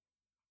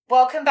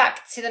Welcome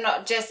back to the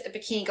Not Just a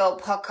Bikini Girl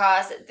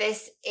podcast.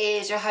 This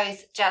is your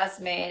host,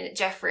 Jasmine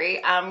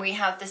Jeffrey, and we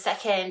have the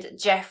second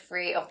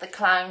Jeffrey of the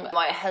clan,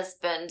 my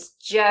husband,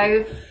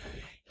 Joe.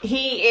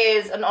 He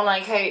is an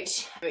online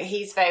coach.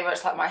 He's very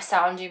much like my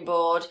sounding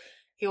board.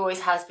 He always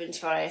has been,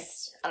 to be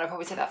honest, and I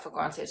probably take that for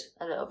granted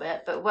a little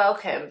bit. But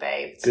welcome,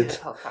 babe, to the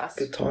podcast.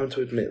 Good time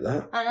to admit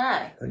that. I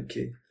know. Thank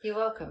you. You're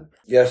welcome.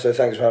 Yeah, so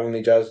thanks for having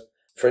me, Jazz.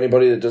 For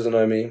anybody that doesn't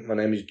know me, my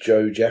name is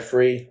Joe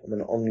Jeffrey. I'm an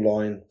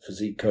online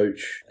physique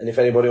coach. And if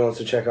anybody wants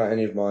to check out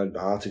any of my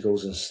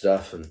articles and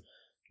stuff, and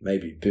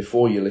maybe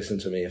before you listen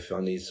to me, if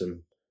I need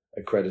some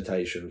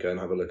accreditation, go and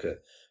have a look at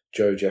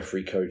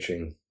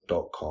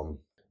joejeffreycoaching.com.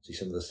 See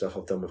some of the stuff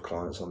I've done with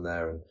clients on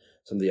there and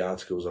some of the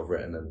articles I've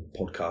written and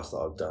podcasts that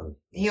I've done.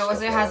 He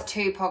also has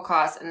 2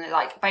 podcasts, and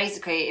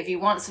basically, if you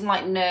want some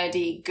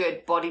nerdy,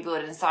 good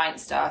bodybuilding and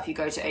science stuff, you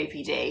go to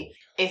OPD.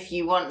 If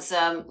you want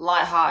some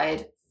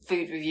lighthearted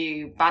food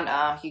review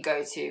banter, you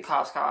go to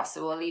Carbscast.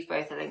 So we'll leave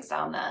both the links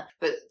down there.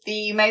 But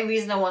the main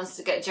reason I wanted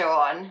to get Joe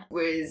on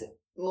was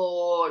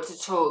more to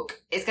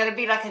talk. It's going to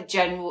be a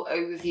general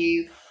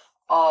overview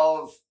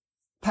of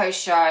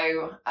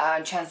post-show,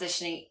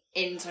 transitioning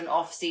into an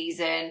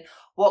off-season,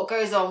 what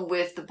goes on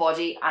with the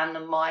body and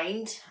the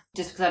mind,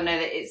 just because I know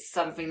that it's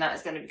something that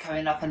is going to be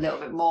coming up a little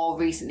bit more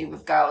recently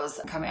with girls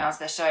coming out to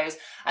their shows.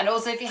 And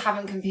also, if you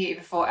haven't competed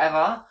before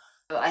ever,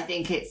 I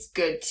think it's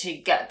good to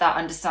get that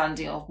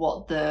understanding of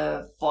what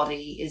the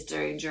body is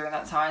doing during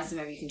that time, so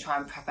maybe you can try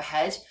and prep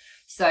ahead.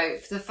 So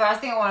the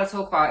first thing I want to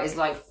talk about is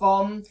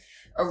from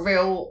a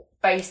real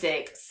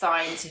basic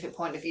scientific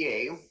point of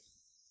view.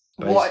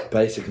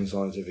 Basic and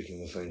scientific in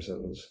the same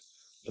sentence.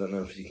 I don't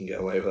know if you can get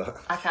away with that.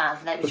 I can,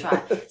 let me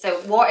try.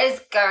 So what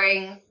is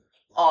going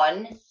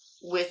on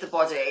with the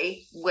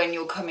body when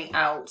you're coming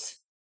out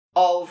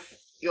of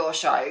your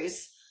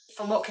shows?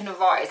 From what can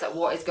arise,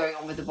 what is going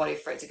on with the body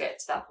for it to get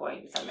to that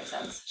point, if that makes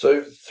sense?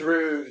 So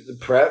through the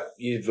prep,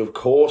 you've of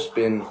course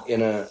been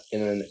in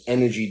an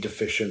energy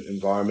deficient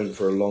environment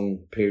for a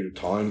long period of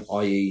time,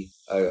 i.e.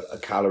 a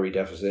calorie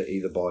deficit,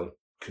 either by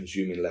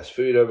consuming less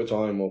food over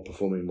time or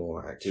performing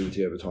more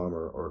activity over time,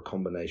 or a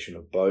combination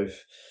of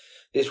both.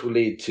 This will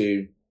lead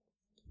to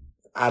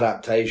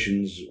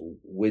adaptations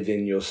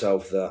within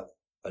yourself that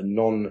are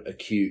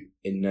non-acute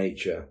in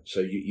nature.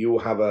 So you will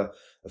have a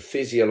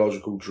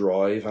physiological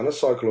drive and a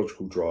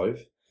psychological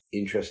drive.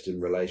 Interesting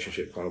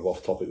relationship, kind of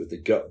off topic with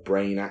the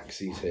gut-brain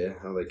axes here,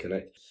 how they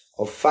connect,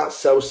 of fat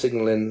cell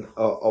signaling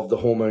of the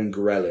hormone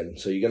ghrelin.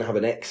 So you're going to have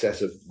an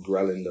excess of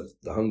ghrelin,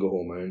 the hunger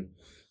hormone,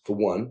 for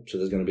one. So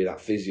there's going to be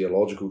that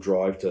physiological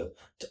drive to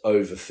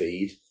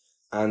overfeed.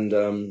 And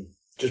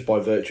just by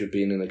virtue of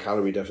being in a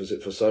calorie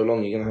deficit for so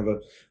long, you're going to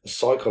have a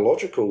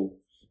psychological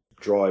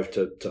drive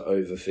to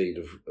overfeed,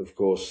 of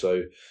course.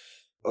 So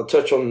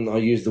I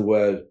use the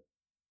word,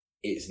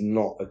 it's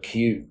not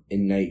acute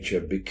in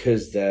nature,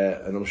 because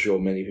and I'm sure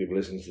many people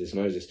listening to this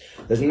knows this,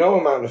 there's no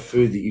amount of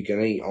food that you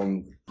can eat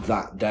on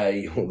that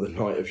day or the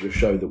night of your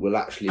show that will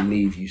actually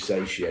leave you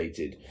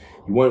satiated.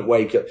 You won't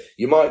wake up,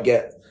 you might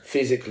get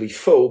physically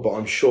full, but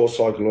I'm sure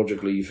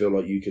psychologically you feel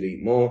like you could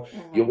eat more.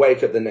 Mm-hmm. You'll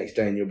wake up the next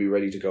day and you'll be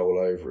ready to go all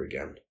over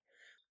again.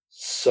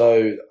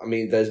 So,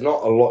 there's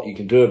not a lot you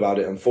can do about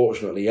it,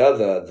 unfortunately,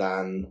 other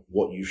than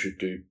what you should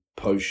do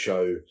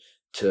post-show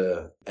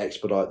to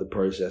expedite the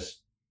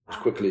process as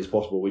quickly as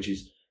possible, which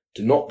is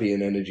to not be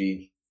in an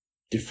energy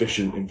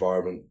deficient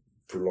environment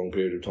for a long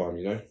period of time,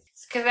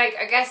 Because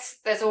I guess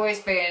there's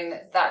always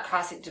been that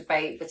classic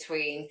debate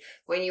between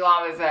when you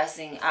are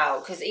reversing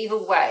out, because either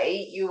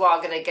way, you are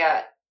going to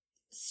get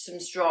some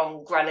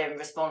strong ghrelin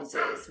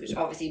responses, which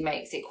obviously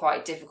makes it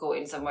quite difficult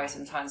in some ways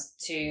sometimes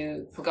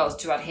for girls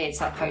to adhere to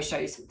that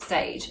post-show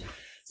stage.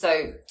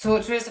 So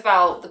talk to us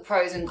about the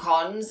pros and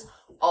cons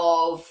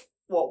of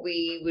what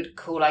we would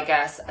call, I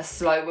guess, a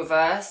slow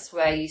reverse,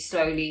 where you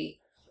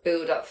slowly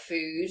build up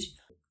food,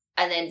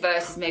 and then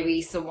versus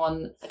maybe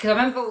someone, because I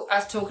remember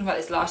us talking about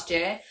this last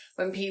year,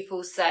 when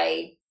people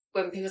say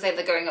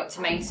they're going up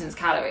to maintenance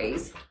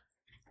calories,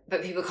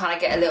 but people kind of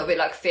get a little bit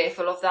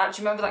fearful of that.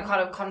 Do you remember that kind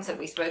of concept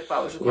we spoke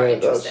about, which was quite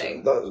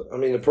interesting?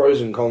 The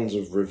pros and cons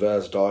of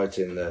reverse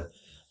dieting,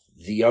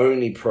 the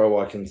only pro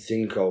I can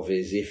think of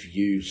is if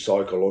you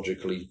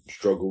psychologically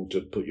struggle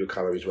to put your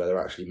calories where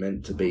they're actually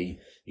meant to be,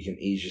 you can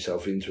ease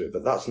yourself into it.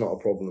 But that's not a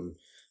problem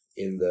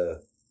in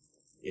the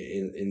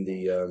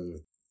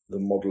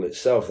model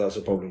itself. That's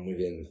a problem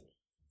within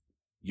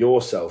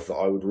yourself, that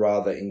I would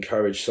rather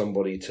encourage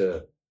somebody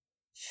to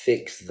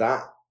fix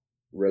that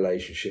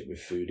relationship with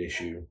food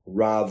issue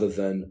rather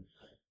than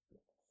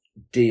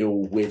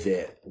deal with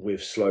it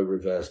with slow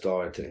reverse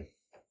dieting.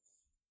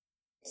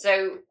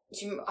 So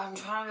I'm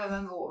trying to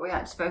remember what we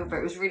actually spoke about.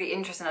 It was really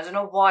interesting. I don't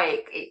know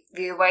why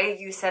the way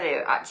you said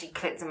it actually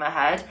clicked in my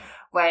head,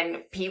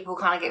 when people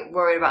kind of get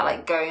worried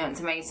about going up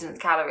to maintenance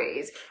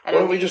calories. Why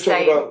don't we just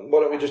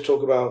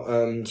talk about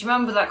do you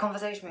remember that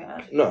conversation we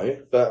had? No,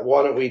 but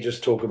why don't we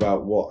just talk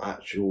about what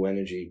actual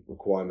energy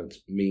requirements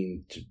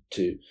mean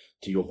to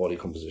your body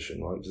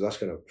composition, right? Because that's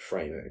going to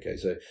frame it. Okay,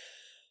 so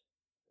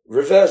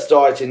reverse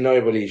dieting,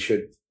 nobody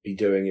should be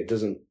doing. It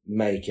doesn't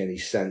make any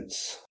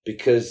sense,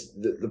 because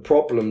the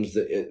problems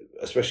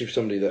especially for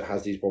somebody that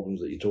has these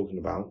problems that you're talking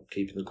about,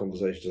 keeping the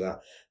conversation to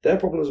that, their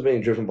problems are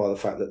being driven by the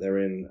fact that they're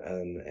in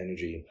an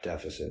energy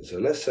deficit. So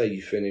let's say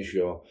you finish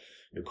your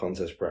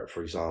contest prep,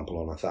 for example,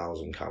 on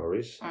 1,000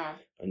 calories,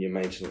 and your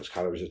maintenance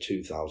calories are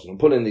 2,000. I'm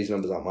pulling these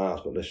numbers out my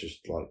ass, but let's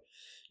just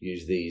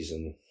use these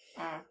and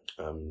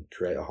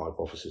create a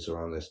hypothesis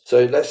around this.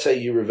 So let's say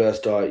you reverse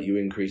diet, you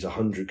increase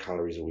 100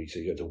 calories a week, so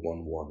you go to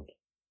 1-1.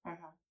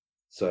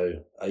 So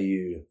are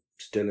you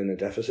still in a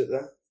deficit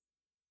there?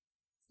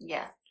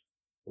 Yeah.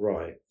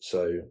 Right.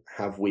 So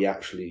have we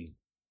actually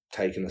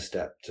taken a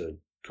step to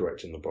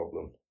correcting the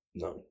problem?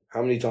 No.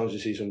 How many times do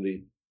you see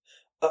somebody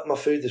up my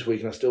food this week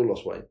and I still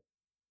lost weight?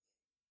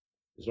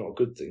 It's not a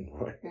good thing,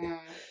 right?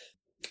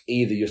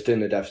 Either you're still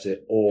in a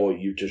deficit, or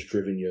you've just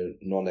driven your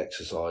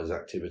non-exercise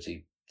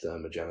activity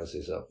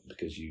thermogenesis up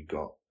because you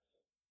got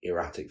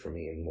erratic from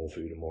eating more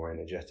food and more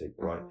energetic,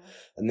 right?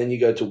 And then you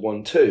go to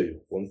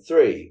 1-2,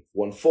 1-3,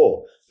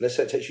 1-4. Let's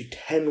say it takes you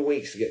 10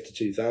 weeks to get to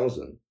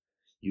 2,000.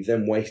 You've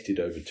then wasted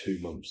over 2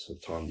 months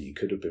of time that you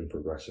could have been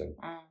progressing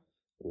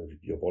with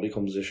your body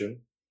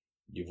composition.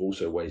 You've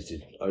also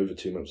wasted over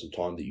 2 months of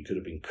time that you could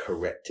have been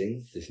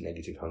correcting this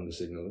negative hunger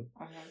signaling.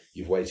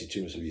 You've wasted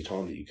 2 months of your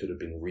time that you could have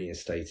been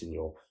reinstating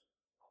your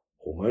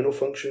hormonal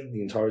function,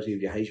 the entirety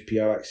of your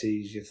HPO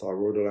axes, your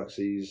thyroidal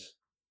axes.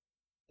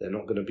 They're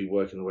not going to be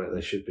working the way that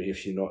they should be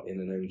if you're not in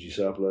an energy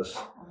surplus.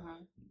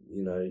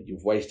 You know,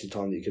 you've wasted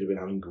time that you could have been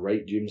having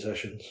great gym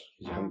sessions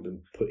because you haven't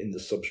been putting the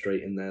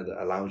substrate in there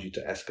that allows you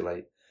to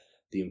escalate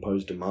the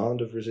imposed demand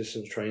of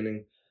resistance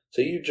training.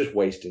 So you're just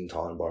wasting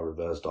time by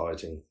reverse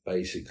dieting,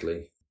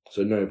 basically.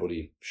 So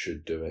nobody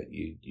should do it.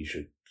 You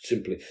should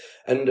simply...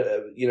 And,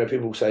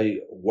 people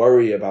say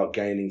worry about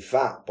gaining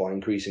fat by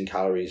increasing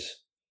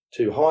calories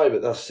too high,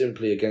 but that's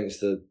simply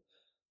against the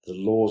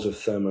laws of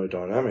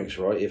thermodynamics,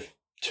 right? If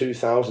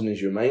 2,000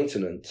 is your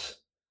maintenance,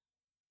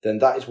 then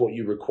that is what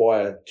you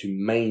require to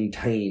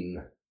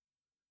maintain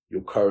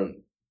your current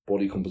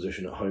body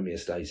composition at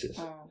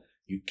homeostasis.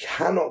 You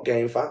cannot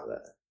gain fat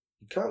there.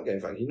 You can't gain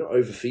fat. You're not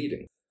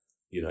overfeeding,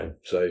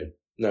 So,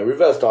 no,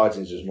 reverse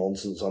dieting is just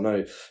nonsense. I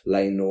know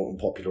Lane Norton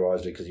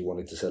popularised it because he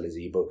wanted to sell his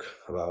ebook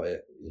about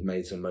it. He's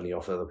made some money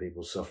off other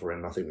people's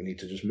suffering. I think we need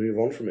to just move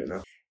on from it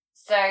now.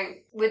 So,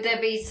 would there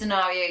be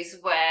scenarios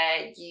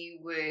where you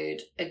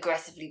would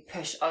aggressively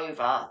push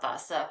over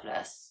that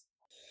surplus?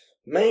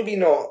 Maybe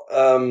not.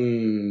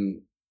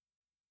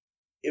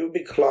 It would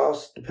be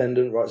class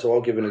dependent, right? So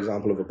I'll give an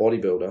example of a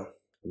bodybuilder,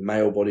 a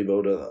male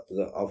bodybuilder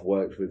that I've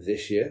worked with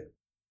this year.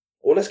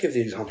 Or let's give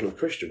the example of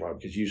Christian, right?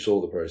 Because you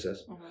saw the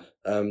process.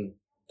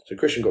 So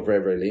Christian got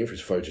very, very lean for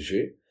his photo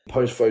shoot.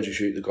 Post-photo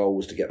shoot, the goal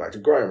was to get back to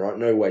growing, right?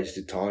 No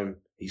wasted time.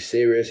 He's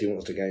serious. He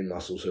wants to gain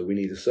muscle, so we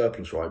need a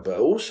surplus, right? But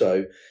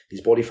also,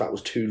 his body fat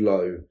was too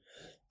low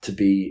to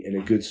be in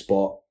a good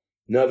spot.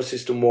 Nervous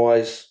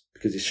system-wise,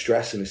 because his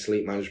stress and his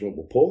sleep management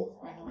were poor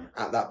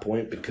at that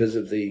point because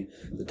of the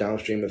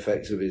downstream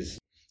effects of his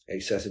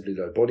excessively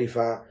low body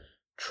fat.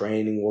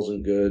 Training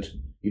wasn't good.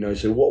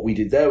 So what we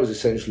did there was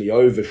essentially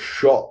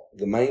overshot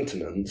the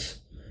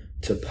maintenance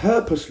to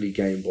purposely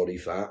gain body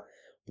fat.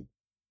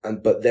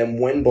 But then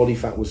when body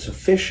fat was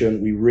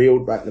sufficient, we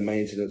reeled back the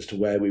maintenance to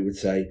where we would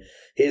say,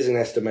 here's an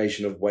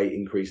estimation of weight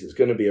increase that's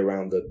going to be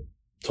around the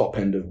top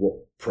end of what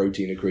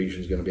protein accretion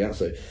is going to be at.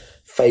 So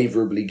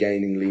favourably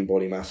gaining lean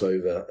body mass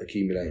over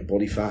accumulating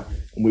body fat.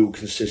 And we will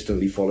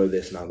consistently follow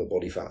this now that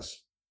body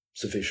fat's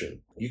sufficient.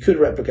 You could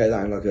replicate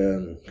that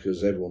in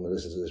because everyone that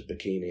listens to this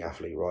bikini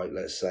athlete, right?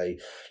 Let's say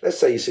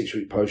your 6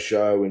 week post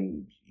show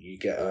and you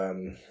get a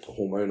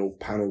hormonal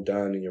panel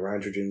done and your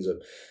androgens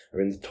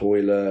are in the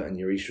toilet and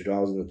your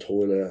estradiol's in the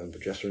toilet and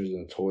progesterone's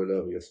in the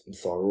toilet, your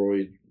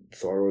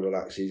thyroidal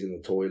axes in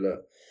the toilet,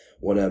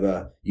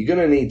 whatever. You're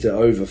going to need to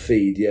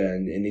overfeed, yeah.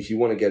 And if you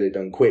want to get it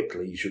done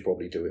quickly, you should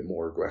probably do it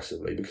more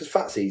aggressively because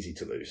fat's easy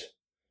to lose.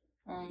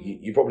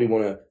 You probably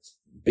want to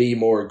be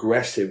more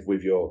aggressive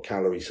with your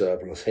calorie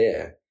surplus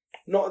here,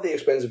 not at the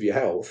expense of your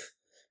health,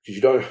 because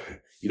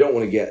you don't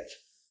want to get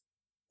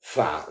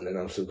fat and then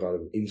have some kind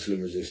of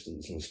insulin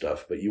resistance and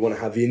stuff, but you want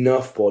to have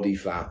enough body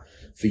fat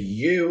for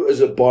you as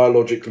a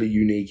biologically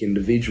unique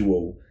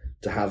individual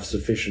to have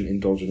sufficient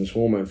endogenous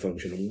hormone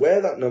function. And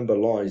where that number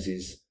lies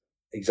is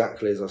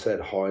exactly as I said,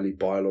 highly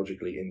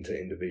biologically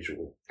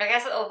inter-individual. I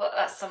guess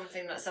that's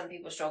something that some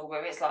people struggle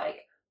with. It's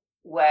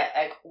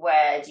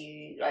where do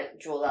you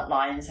draw that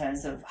line in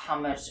terms of how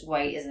much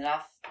weight is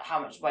enough, how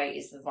much weight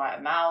is the right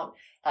amount,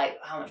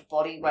 how much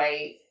body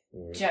weight. Do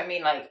you know what I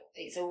mean?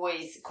 It's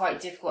always quite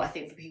difficult, I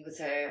think, for people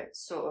to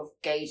sort of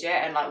gauge it.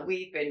 And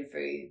we've been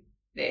through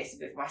this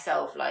with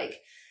myself.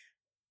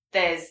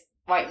 There's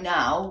right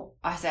now,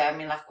 I say I'm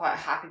in quite a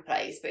happy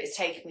place, but it's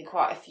taken me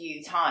quite a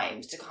few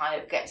times to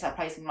kind of get to that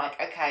place. I'm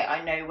okay,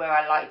 I know where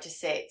I like to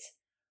sit.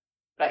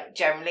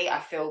 Generally, I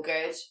feel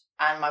good.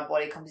 And my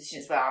body composition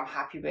is where I'm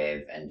happy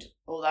with and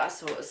all that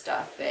sort of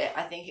stuff. But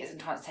I think it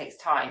sometimes takes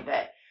time.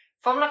 But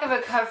from a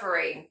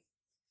recovery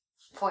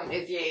point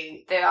of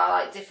view, there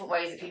are different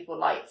ways that people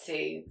like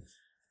to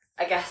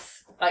I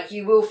guess, like,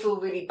 you will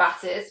feel really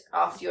battered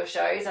after your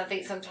shows. I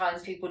think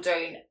sometimes people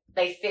don't,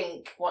 they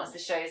think once the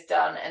show's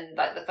done and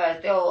like the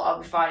first,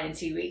 I'll be fine in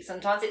 2 weeks.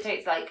 Sometimes it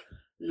takes like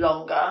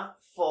longer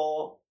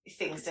for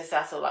things to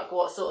settle. Like,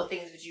 what sort of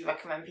things would you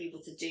recommend people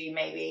to do,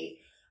 maybe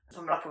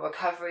from like a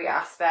recovery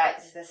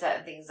aspect? Is there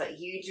certain things that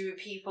you do with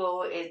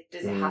people?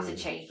 Does it have to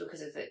change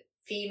because of the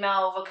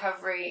female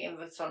recovery in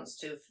response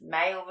to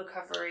male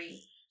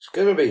recovery? It's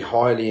going to be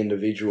highly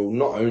individual,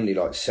 not only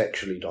like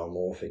sexually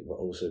dimorphic, but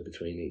also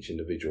between each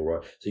individual,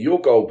 right? So your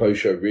goal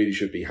post-show really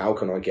should be, how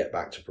can I get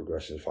back to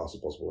progressing as fast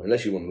as possible?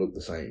 Unless you want to look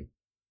the same,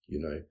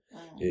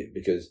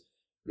 because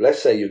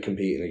let's say you're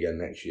competing again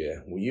next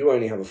year. Well, you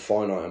only have a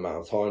finite amount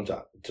of time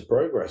to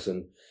progress,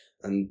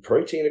 and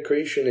protein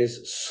accretion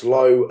is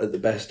slow at the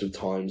best of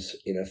times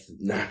in a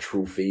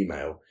natural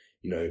female.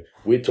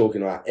 We're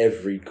talking about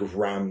every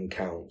gram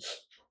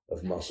counts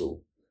of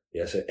muscle.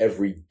 Yeah, so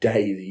every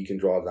day that you can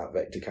drive that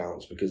vector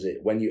counts, because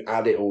when you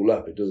add it all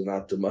up, it doesn't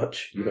add to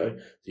much, So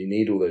you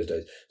need all those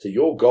days. So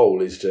your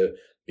goal is to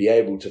be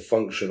able to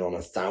function on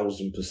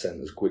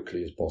 1,000% as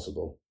quickly as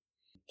possible.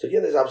 So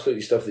yeah, there's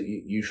absolutely stuff that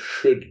you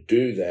should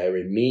do there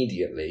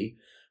immediately,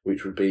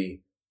 which would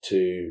be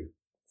to,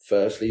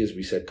 firstly, as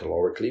we said,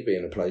 calorically, be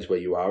in a place where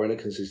you are in a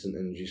consistent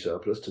energy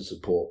surplus to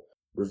support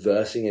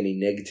reversing any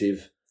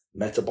negative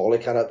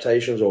metabolic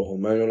adaptations or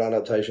hormonal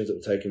adaptations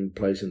that were taking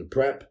place in the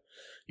prep.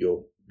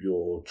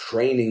 Your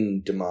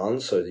training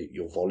demands, so that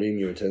your volume,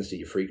 your intensity,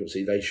 your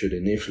frequency, they should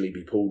initially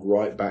be pulled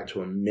right back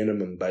to a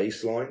minimum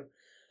baseline.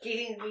 Do you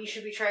think we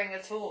should be training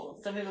at all?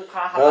 Some people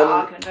kind of have that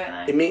argument,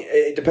 don't they?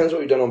 It depends what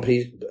we've done on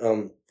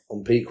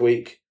peak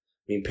week.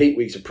 I mean, peak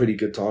week's a pretty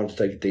good time to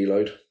take a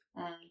deload.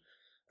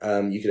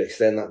 You could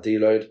extend that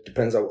deload.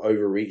 Depends how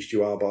overreached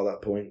you are by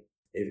that point.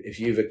 If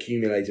you've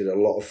accumulated a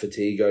lot of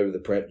fatigue over the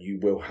prep, you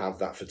will have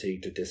that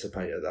fatigue to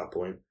dissipate at that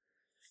point.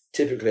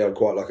 Typically, I'd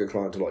quite like a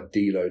client to like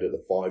deload at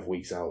the 5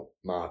 weeks out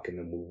mark, and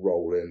then we'll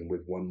roll in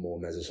with one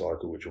more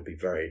mesocycle, which will be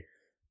very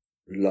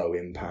low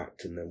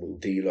impact, and then we'll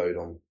deload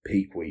on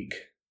peak week,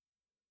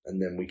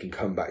 and then we can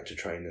come back to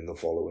training the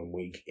following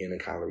week in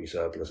a calorie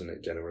surplus, and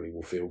it generally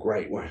will feel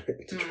great, won't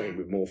it, to train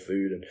with more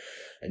food,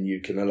 and you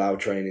can allow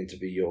training to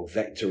be your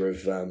vector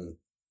of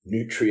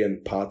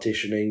nutrient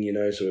partitioning,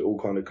 so it all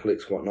kind of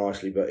clicks quite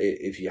nicely. But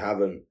if you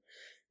haven't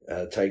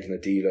taken a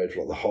deload for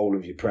like the whole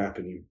of your prep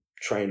and you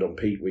trained on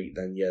peak week,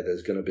 then yeah,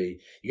 you're going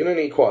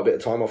to need quite a bit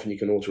of time off, and you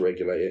can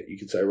auto-regulate it. You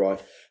could say, right,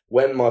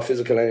 when my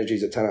physical energy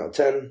is at 10 out of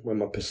 10, when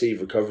my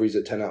perceived recovery is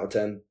at 10 out of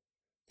 10,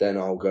 then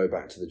I'll go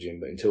back to the gym.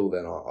 But until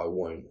then, I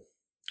won't.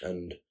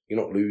 And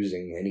you're not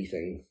losing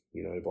anything,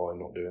 by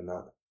not doing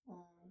that.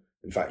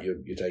 In fact,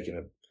 you're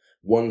taking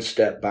one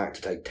step back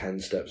to take 10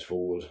 steps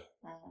forward.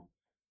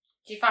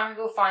 Do you find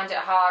people find it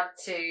hard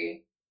to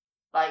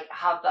like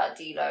have that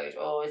deload,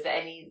 or is there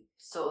any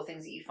sort of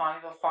things that you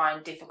find people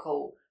find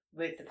difficult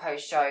with the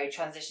post-show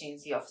transitioning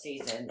into the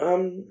off-season?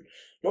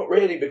 Not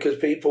really, because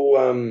people,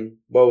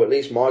 at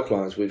least my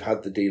clients, we've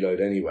had the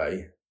deload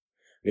anyway.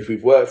 If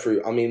we've worked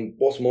through,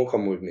 what's more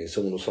common with me is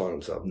someone will sign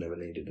up, so I've never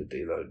needed a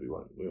deload. We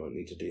won't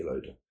need to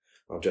deload.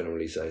 I'll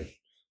generally say,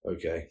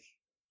 okay,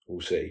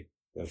 we'll see.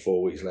 And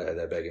 4 weeks later,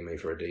 they're begging me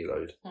for a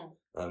deload.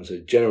 So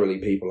generally,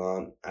 people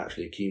aren't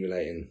actually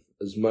accumulating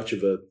as much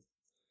of a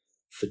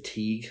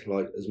fatigue,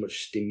 like as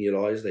much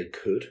stimuli as they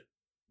could,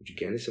 which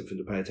again is something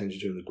to pay attention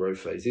to in the growth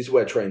phase. This is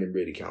where training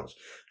really counts.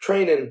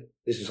 Training,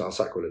 this is our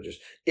sacrilegious,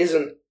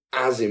 isn't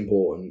as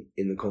important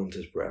in the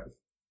contest prep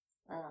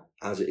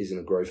as it is in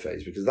a growth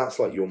phase, because that's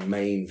like your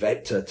main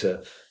vector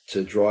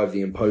to drive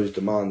the imposed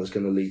demand that's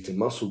going to lead to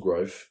muscle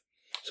growth.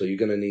 So you're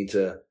going to need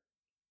to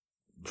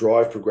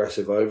drive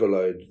progressive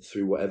overload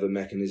through whatever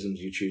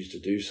mechanisms you choose to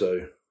do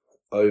so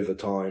over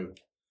time.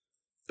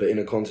 But in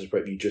a contest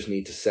prep, you just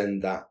need to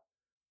send that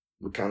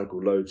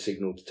mechanical load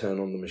signal to turn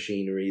on the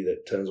machinery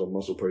that turns on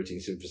muscle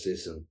protein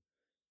synthesis, and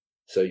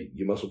so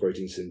your muscle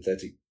protein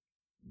synthetic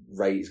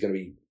rate is going to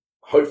be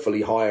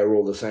hopefully higher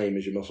or the same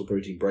as your muscle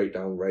protein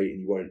breakdown rate,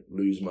 and you won't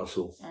lose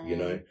muscle.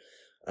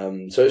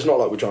 So it's not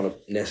like we're trying to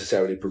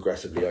necessarily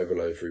progressively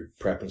overload through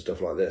prep and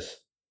stuff like this.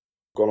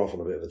 Gone off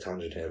on a bit of a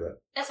tangent here,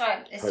 but that's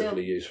right. It's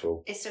hopefully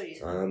useful. It's still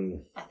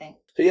useful, I think.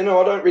 So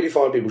I don't really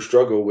find people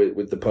struggle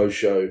with the post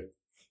show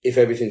if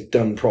everything's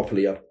done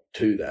properly up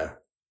to there.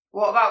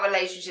 What about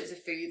relationships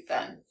with food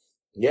then?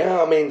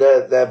 Yeah,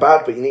 they're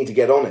bad, but you need to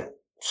get on it.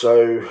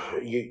 So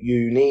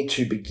you need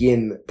to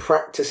begin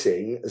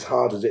practicing as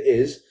hard as it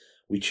is.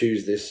 We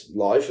choose this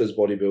life as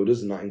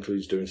bodybuilders, and that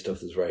includes doing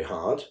stuff that's very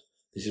hard.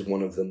 This is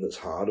one of them that's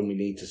hard, and we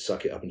need to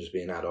suck it up and just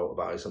be an adult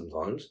about it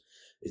sometimes.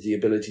 Is the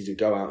ability to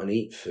go out and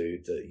eat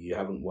food that you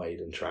haven't weighed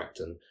and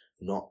tracked and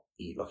not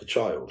eat like a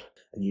child.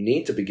 And you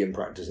need to begin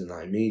practicing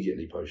that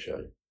immediately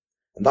post-show.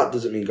 And that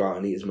doesn't mean go out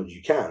and eat as much as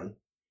you can.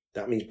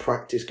 That means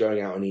practice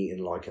going out and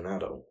eating like an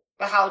adult.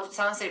 But how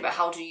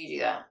do you do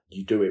that?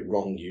 You do it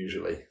wrong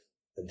usually,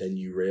 and then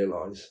you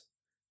realise,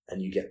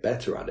 and you get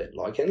better at it,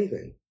 like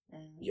anything.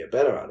 You get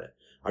better at it.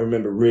 I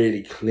remember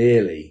really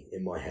clearly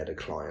in my head a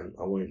client,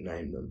 I won't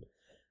name them,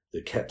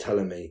 that kept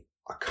telling me,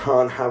 I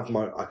can't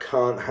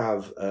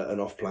have an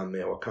off-plan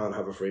meal. I can't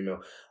have a free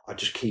meal. I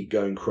just keep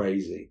going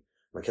crazy.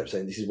 And I kept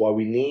saying, this is why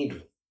we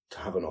need to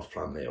have an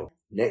off-plan meal.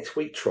 Next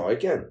week, try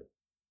again.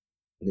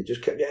 And it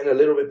just kept getting a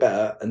little bit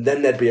better, and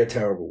then there'd be a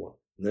terrible one.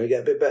 And then it'd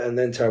get a bit better, and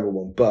then terrible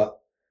one. But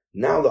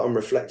now that I'm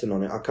reflecting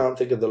on it, I can't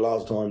think of the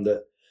last time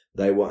that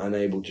they were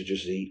unable to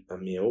just eat a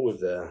meal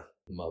with their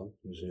mum,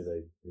 who's who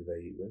they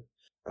eat with,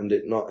 and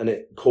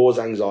it cause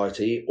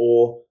anxiety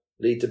or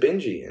lead to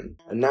binge eating.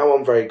 And now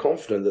I'm very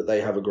confident that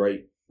they have a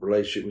great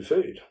relationship with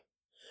food.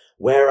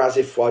 Whereas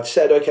if I'd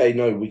said, okay,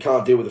 no, we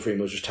can't deal with the free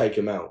meals, just take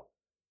them out.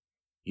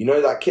 You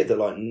know that kid that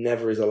like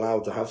never is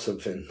allowed to have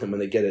something, and when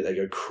they get it, they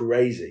go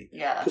crazy.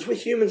 Yeah. Because we're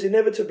humans,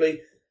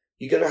 inevitably,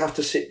 you're going to have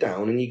to sit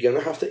down and you're going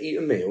to have to eat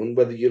a meal, and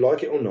whether you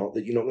like it or not,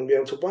 that you're not going to be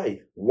able to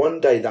wait. One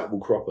day that will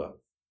crop up.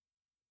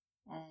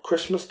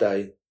 Christmas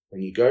Day,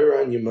 when you go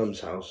around your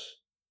mum's house,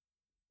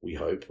 we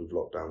hope, with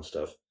lockdown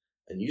stuff,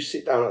 and you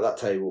sit down at that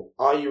table,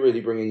 are you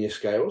really bringing your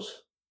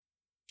scales?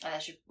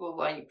 Unless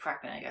when you're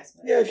prepping, I guess.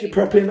 Yeah, if you're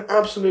prepping,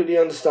 absolutely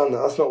understand that.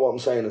 That's not what I'm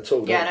saying at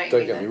all. Yeah,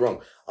 don't get me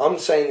wrong. I'm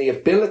saying the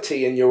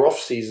ability in your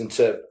off-season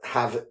to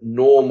have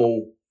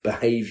normal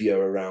behaviour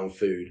around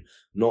food,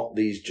 not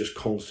these just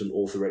constant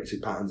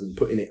orthorexic patterns and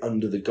putting it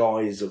under the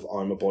guise of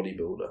I'm a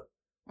bodybuilder.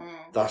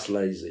 That's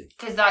lazy.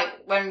 Because, like,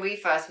 when we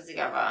first were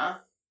together,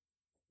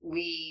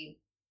 we...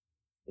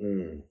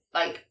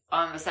 Like,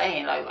 I was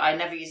saying, like, I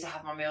never used to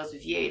have my meals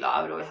with you. Like,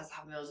 I would always have to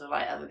have meals with,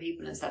 like, other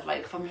people and stuff.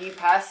 Like, from you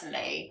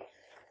personally...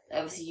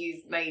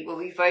 Obviously,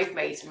 we've both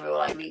made some real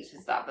like leaps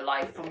with that, but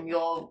like from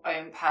your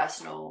own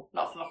personal,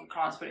 not from like a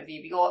client's point of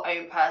view, but your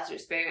own personal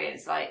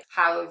experience, like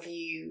how have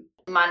you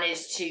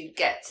managed to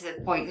get to the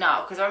point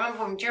now? Because I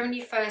remember when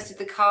you first did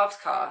the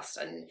carbs cast,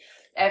 and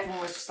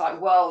everyone was just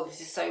like, "Whoa,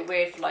 this is so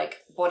weird for like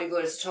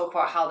bodybuilders to talk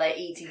about how they're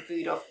eating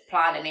food off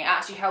plan," and it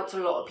actually helped a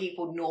lot of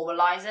people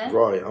normalise it.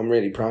 Right, I'm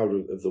really proud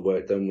of the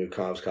work done with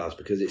carbs cast,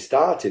 because it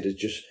started as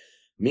just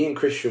me and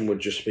Christian would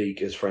just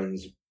speak as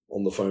friends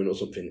on the phone or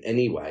something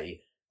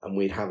anyway. And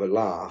we'd have a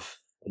laugh,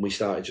 and we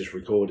started just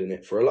recording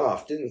it for a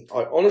laugh.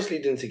 I honestly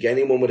didn't think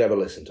anyone would ever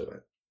listen to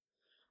it.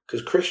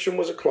 Because Christian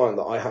was a client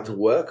that I had to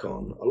work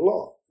on a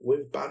lot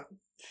with bad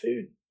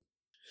food.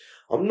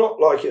 I'm not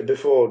like it,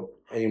 before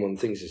anyone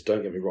thinks this,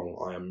 don't get me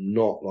wrong, I am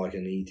not like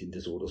an eating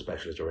disorder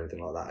specialist or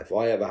anything like that. If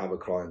I ever have a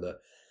client that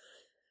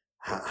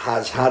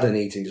has had an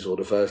eating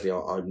disorder, firstly,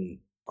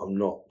 I'm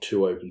not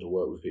too open to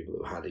work with people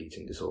that have had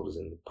eating disorders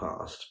in the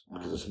past,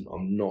 because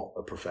I'm not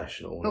a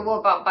professional. But what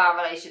about bad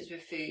relationships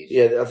with food?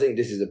 Yeah, I think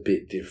this is a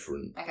bit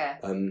different. Okay.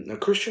 Now,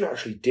 Christian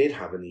actually did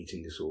have an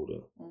eating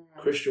disorder.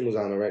 Christian was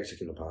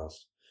anorexic in the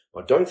past.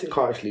 But I don't think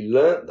I actually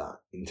learnt that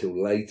until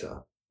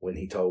later when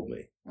he told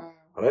me.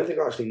 I don't think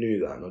I actually knew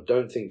that, and I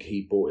don't think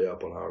he brought it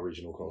up on our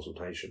original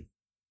consultation.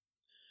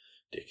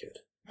 Dickhead.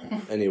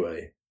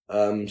 Anyway...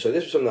 so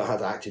this was something that I had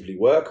to actively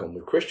work on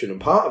with Christian, and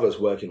part of us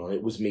working on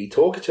it was me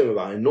talking to him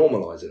about it and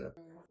normalising it.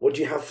 What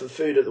do you have for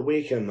food at the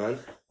weekend, man?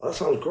 Oh, that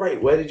sounds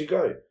great. Where did you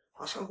go?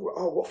 I said,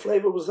 oh, what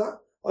flavour was that?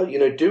 Oh,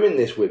 doing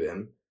this with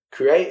him,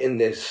 creating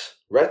this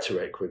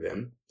rhetoric with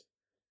him,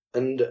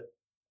 and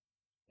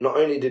not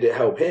only did it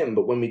help him,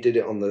 but when we did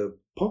it on the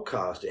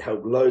podcast, it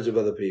helped loads of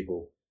other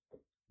people.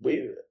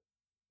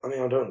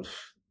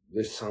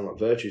 This sounds like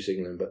virtue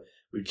signalling, but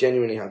we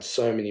genuinely had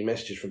so many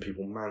messages from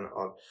people, man,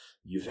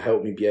 you've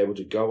helped me be able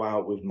to go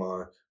out with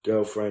my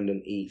girlfriend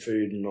and eat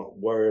food and not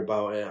worry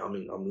about it. I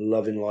mean, I'm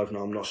loving life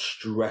now. I'm not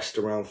stressed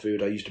around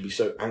food. I used to be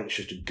so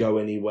anxious to go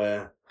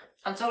anywhere.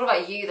 I'm talking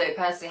about you, though,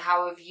 personally.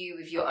 How have you,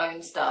 with your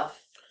own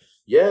stuff,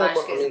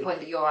 managed to get to the point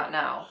that you're at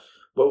now?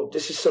 Well,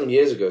 this is some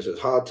years ago, so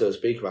it's hard to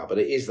speak about, but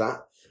it is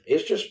that.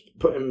 It's just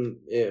putting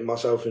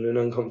myself in an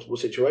uncomfortable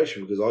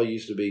situation, because I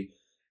used to be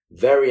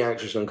very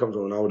anxious and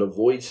uncomfortable, and I would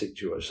avoid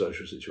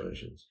social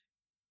situations.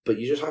 But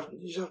you just have to,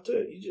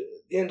 at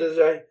the end of the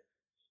day,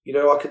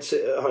 I could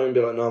sit at home and be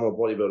like, no, I'm a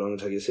bodybuilder, I'm going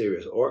to take it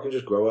serious. Or I can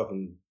just grow up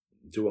and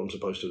do what I'm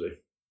supposed to do,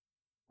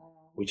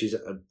 which is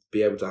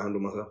be able to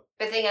handle myself.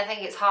 But I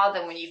think it's hard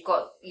then when you've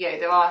got,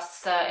 there are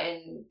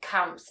certain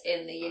camps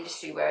in the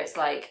industry where it's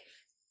like,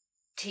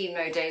 team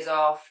no days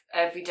off,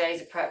 every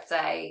day's a prep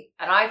day.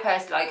 And I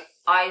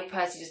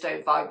personally just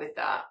don't vibe with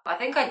that. I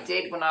think I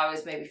did when I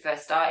was maybe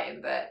first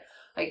starting, but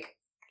like,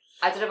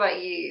 I don't know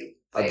about you.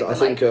 I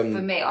think for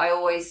me, I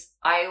always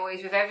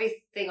with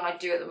everything I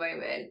do at the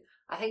moment,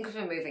 I think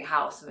because we're moving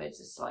house and we're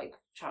just like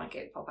trying to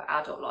get proper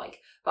adult like.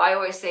 But I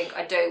always think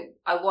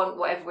I want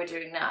whatever we're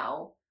doing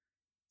now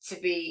to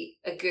be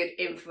a good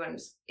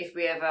influence if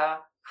we ever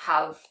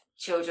have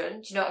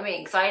children. Do you know what I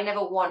mean? Because I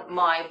never want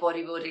my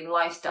bodybuilding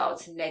lifestyle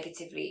to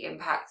negatively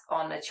impact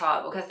on a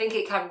child, because I think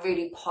it can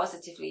really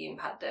positively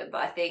impact them.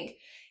 But I think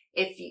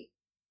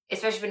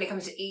especially when it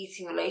comes to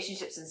eating,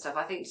 relationships and stuff,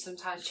 I think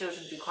sometimes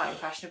children can be quite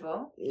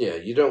impressionable. Yeah,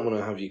 you don't want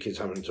to have your kids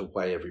having to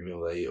weigh every meal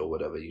they eat or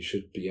whatever. You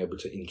should be able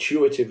to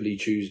intuitively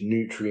choose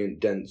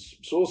nutrient-dense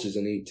sources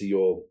and eat to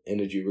your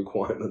energy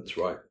requirements,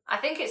 right? I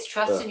think it's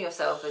trusting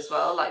yourself as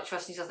well, like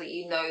trusting yourself that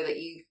you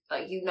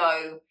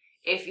know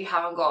if you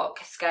haven't got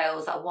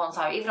scales at one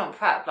time, even on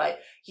prep, like,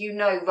 you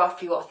know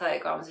roughly what 30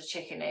 grams of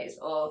chicken is,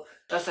 or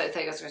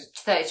 30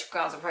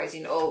 grams of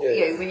protein, or,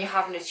 you know, when you're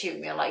having a cheat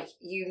meal, like,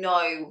 you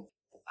know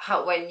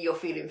how, when you're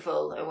feeling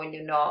full and when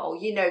you're not, or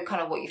you know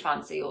kind of what you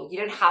fancy, or you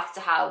don't have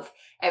to have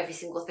every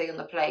single thing on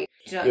the plate.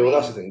 Do you know what I mean?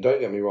 Well, that's the thing. Don't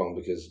get me wrong,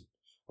 because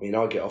I mean,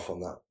 I get off on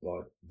that,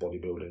 like,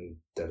 bodybuilding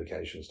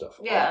dedication stuff.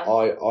 Yeah.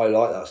 I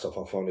like that stuff.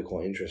 I find it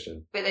quite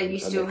interesting. But then you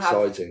still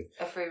exciting.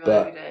 Have a free meal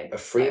but every day. A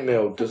free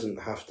meal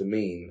doesn't have to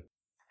mean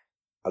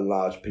a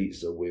large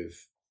pizza with,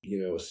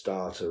 you know, a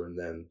starter and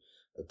then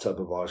a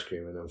tub of ice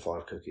cream and then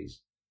 5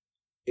 cookies.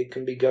 It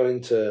can be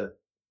going to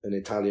an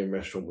Italian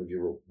restaurant with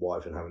your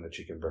wife and having a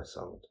chicken breast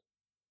salad.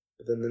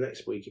 But then the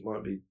next week it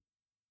might be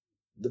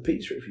the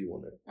pizza if you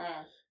want it.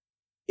 Mm.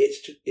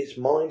 It's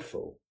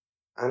mindful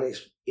and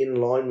it's in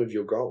line with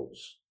your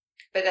goals.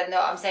 But then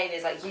what I'm saying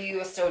is, like, you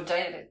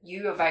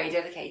are very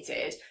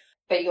dedicated,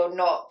 but you're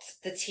not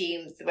the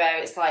team where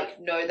it's like,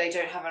 no, they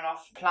don't have an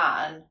off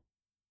plan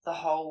the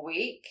whole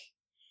week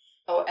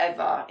or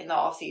ever in the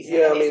off season.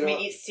 Yeah,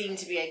 it seemed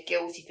to be a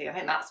guilty thing. I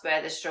think that's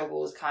where the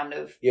struggles kind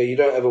of. Yeah, you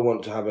don't ever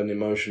want to have an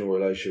emotional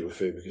relationship with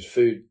food, because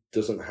food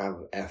doesn't have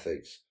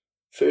ethics.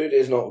 Food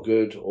is not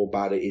good or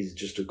bad. It is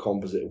just a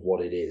composite of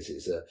what it is.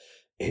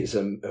 It's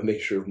a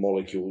mixture of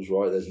molecules,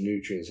 right? There's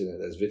nutrients in it.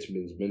 There's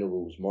vitamins,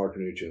 minerals,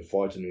 micronutrients,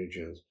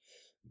 phytonutrients,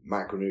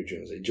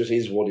 macronutrients. It just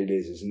is what it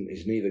is.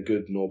 It's neither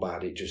good nor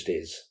bad. It just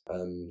is.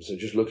 So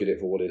just look at it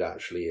for what it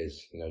actually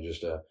is. You know,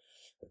 just a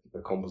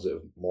composite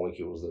of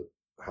molecules that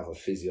have a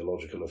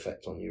physiological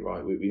effect on you,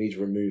 right? We need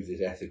to remove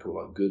this ethical,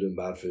 like, good and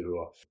bad food.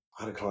 Like,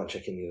 I had a client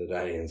check in the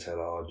other day and said,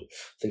 I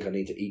think I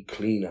need to eat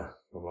cleaner.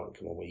 I'm like,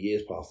 come on, we're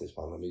years past this,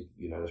 man.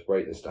 Let's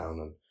break this down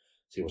and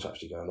see what's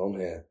actually going on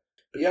here.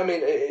 But yeah, I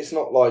mean, it's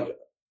not like,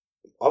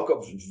 I've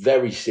got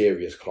very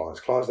serious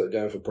clients that are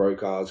going for pro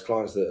cards,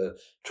 clients that are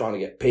trying to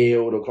get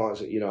peeled, or clients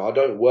that, you know,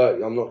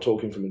 I'm not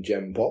talking from a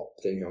gem pop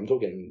thing. I'm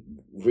talking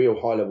real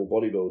high level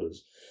bodybuilders.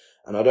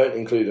 And I don't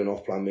include an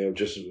off plan meal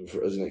just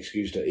as an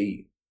excuse to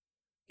eat.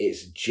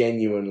 It's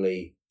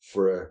genuinely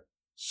for a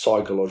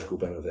psychological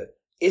benefit.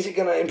 Is it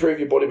going to improve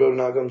your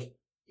bodybuilding outcomes?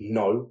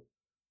 No.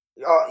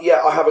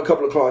 Yeah, I have a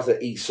couple of clients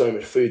that eat so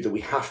much food that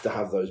we have to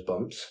have those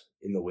bumps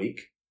in the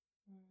week.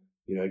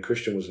 You know,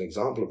 Christian was an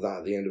example of that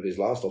at the end of his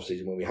last off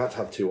season, when we had to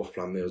have 2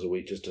 off-plan meals a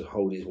week just to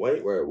hold his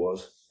weight where it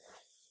was.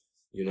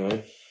 You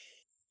know,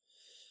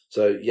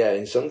 so yeah,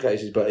 in some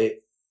cases, but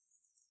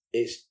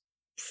it's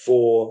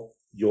for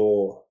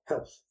your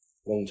health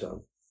long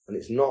term, and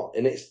it's not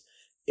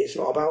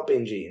about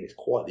binge eating. It's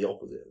quite the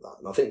opposite of that,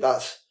 and I think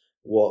that's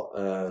what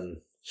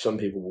some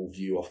people will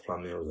view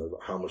off-plan meals as.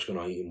 How much can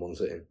I eat in one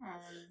sitting?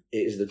 It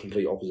is the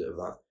complete opposite of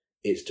that.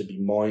 It's to be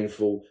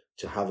mindful,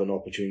 to have an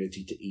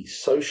opportunity to eat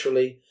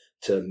socially,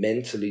 to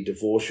mentally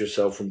divorce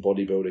yourself from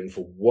bodybuilding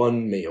for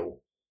one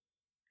meal.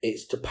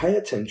 It's to pay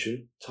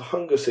attention to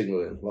hunger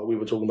signaling, like we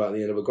were talking about at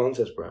the end of a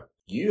contest prep.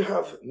 You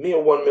have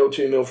meal 1, meal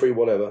 2, meal 3,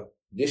 whatever.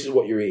 This is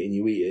what you're eating.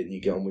 You eat it and you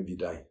get on with your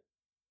day.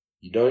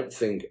 You don't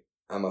think,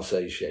 am I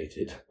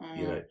satiated?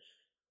 You know,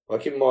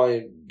 like in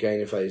my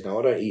gaining phase now,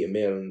 I don't eat a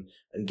meal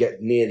and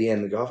get near the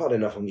end and go, I've had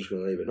enough, I'm just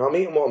going to leave it. No, I'm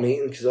eating what I'm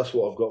eating because that's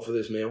what I've got for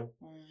this meal.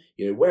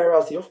 You know,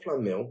 whereas the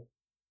off-plan meal,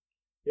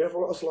 you know, if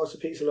I've got a slice of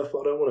pizza left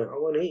but I don't want it, I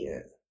won't eat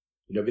it.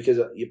 You know, because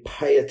you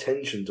pay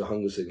attention to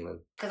hunger signaling.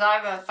 Because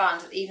I've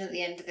found that even at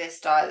the end of this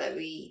diet that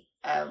we,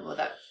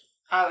 that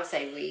I would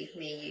say me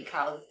and you,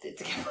 Cal, did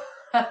together.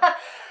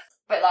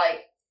 But like,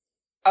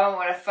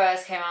 when I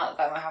first came out of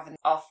that, we're having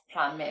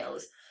off-plan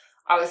meals,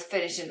 I was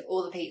finishing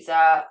all the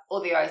pizza,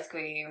 all the ice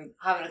cream,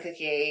 having a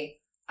cookie,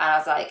 and I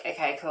was like,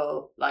 okay,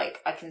 cool. Like,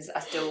 I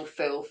still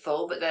feel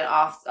full, but then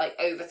after, like,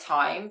 over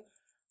time,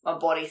 my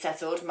body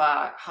settled,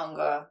 my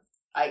hunger,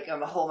 like,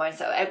 my hormones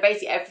settled,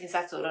 basically everything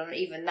settled, and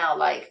even now,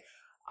 like,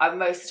 I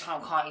most of the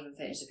time can't even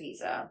finish the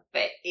pizza.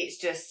 But it's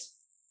just,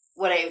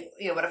 when I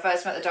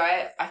first went the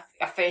diet,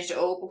 I finished it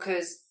all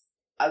because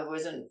I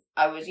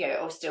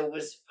still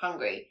was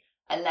hungry.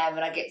 And then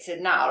when I get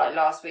to now, like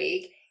last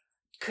week,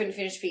 couldn't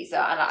finish pizza,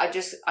 and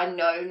I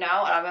know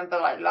now, and I remember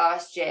like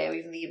last year,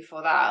 even the year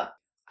before that,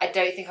 I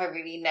don't think I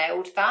really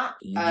nailed that.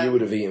 You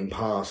would have eaten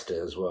past it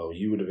as well.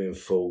 You would have been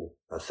full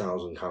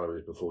 1,000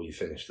 calories before you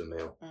finished the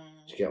meal. Do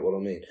you get what I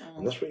mean?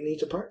 And that's where you need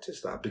to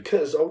practice that,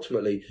 because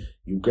ultimately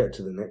you'll get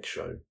to the next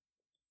show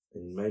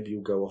and maybe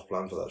you'll go off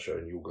plan for that show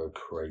and you'll go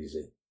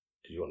crazy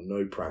because you've got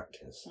no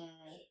practice.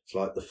 It's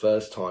like the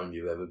first time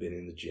you've ever been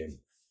in the gym.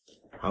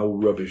 How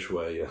rubbish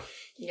were you?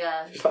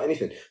 Yeah. It's like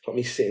anything. It's like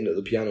me sitting at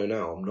the piano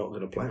now. I'm not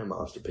going to play a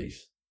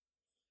masterpiece.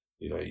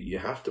 You know, you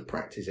have to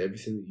practice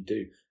everything that you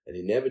do. And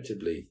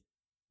inevitably,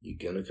 you're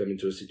going to come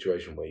into a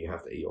situation where you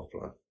have to eat off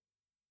plan.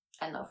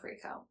 And not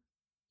freak out.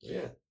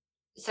 Yeah.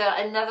 So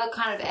another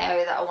kind of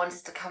area that I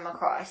wanted to come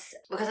across,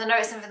 because I know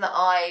it's something that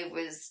I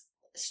was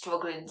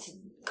struggling to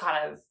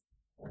kind of,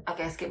 I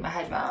guess, get my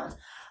head around.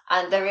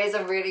 And there is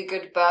a really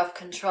good birth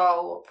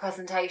control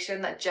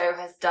presentation that Joe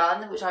has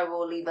done, which I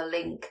will leave a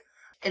link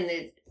in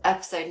the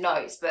episode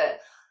notes. But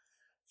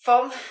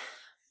from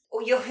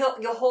your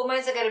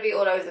hormones are going to be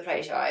all over the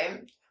place,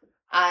 right?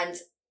 And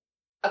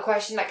a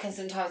question that can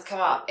sometimes come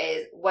up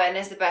is, when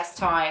is the best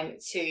time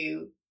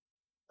to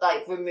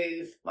like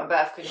remove my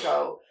birth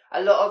control? I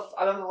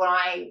remember when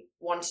I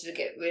wanted to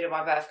get rid of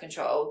my birth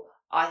control,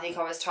 I think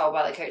I was told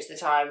by the coach at the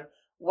time,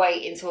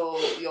 wait until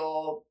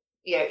you're,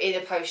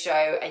 in a post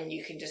show and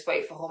you can just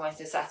wait for hormones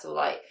to settle.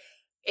 Like,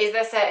 is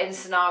there certain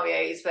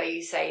scenarios where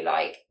you say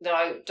like,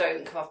 no,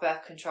 don't come off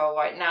birth control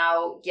right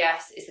now?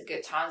 Yes, it's a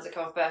good time to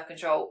come off birth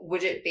control.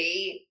 Would it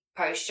be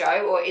post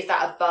show, or is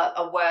that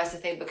a worse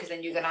thing, because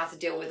then you're going to have to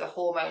deal with the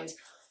hormones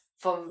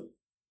from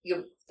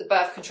the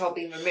birth control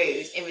being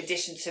removed in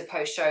addition to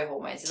post show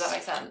hormones? Does that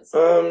make sense?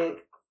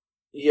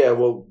 Yeah,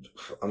 well,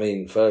 I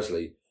mean,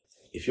 firstly,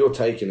 if you're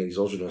taking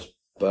exogenous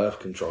birth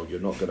control, you're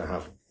not going to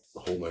have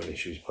hormone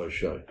issues post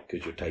show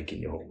because you're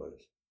taking your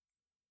hormones.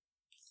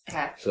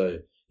 Okay. So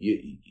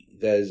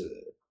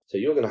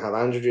you're going to have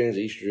androgens,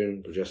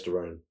 estrogen,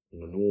 progesterone on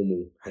the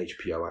normal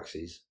HPO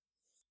axes.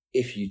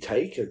 If you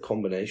take a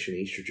combination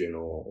estrogen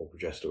or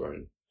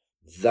progesterone,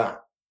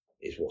 that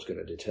is what's going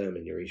to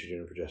determine your estrogen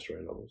and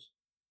progesterone levels.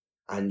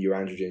 And your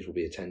androgens will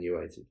be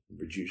attenuated,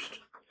 reduced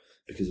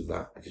because of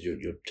that, because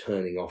you're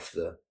turning off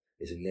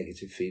it's a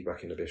negative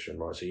feedback inhibition,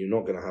 right? So you're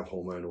not going to have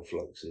hormonal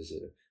fluxes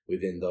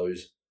within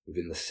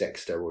the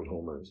sex steroid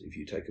hormones if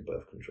you take a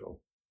birth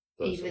control.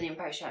 Even in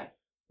post-show?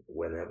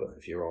 Whenever,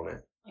 if you're on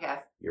it. Okay.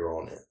 You're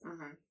on it.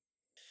 Mm-hmm.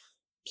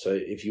 So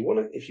if you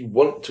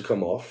want to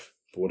come off,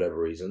 for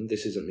whatever reason,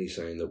 this isn't me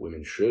saying that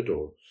women should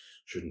or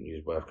shouldn't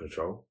use birth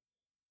control.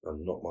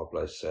 I'm not my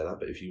place to say that,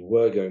 but if you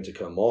were going to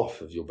come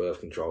off of your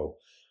birth control,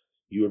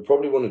 you would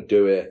probably want to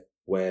do it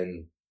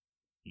when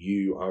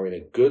you are in a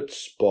good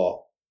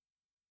spot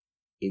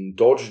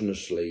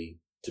endogenously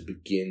to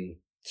begin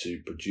to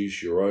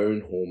produce your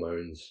own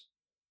hormones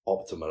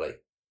optimally.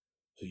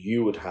 So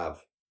you would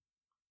have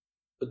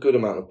a good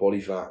amount of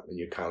body fat and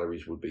your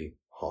calories would be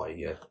high,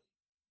 yeah.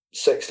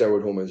 Sex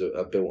steroid hormones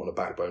are built on a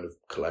backbone of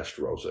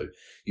cholesterol, so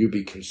you'd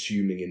be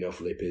consuming enough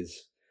lipids.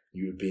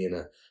 You would be in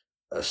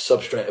a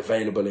substrate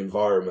available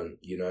environment,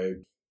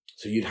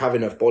 So you'd have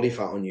enough body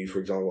fat on you, for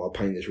example. I'll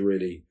paint this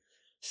really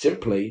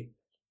simply.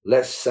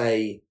 Let's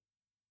say,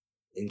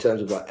 in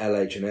terms of like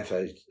LH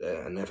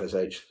and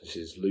FSH, this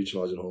is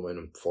luteinizing hormone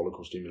and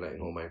follicle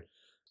stimulating hormone.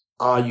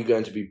 Are you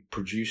going to be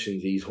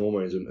producing these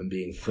hormones and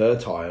being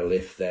fertile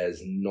if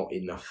there's not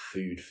enough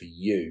food for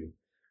you?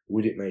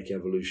 Would it make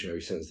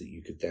evolutionary sense that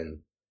you could then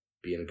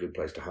be in a good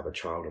place to have a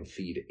child and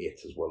feed it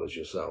as well as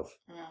yourself?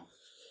 Yeah.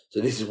 So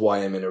this is why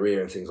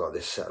amenorrhea and things like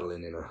this settle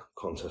in a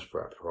contest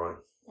prep, right?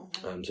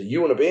 Mm-hmm. So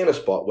you want to be in a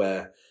spot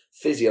where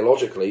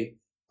physiologically,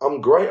 I'm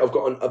great. I've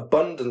got an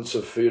abundance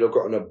of food. I've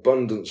got an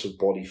abundance of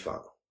body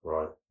fat,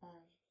 right?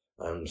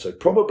 Mm. So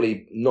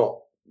probably not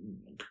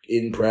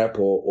in prep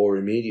or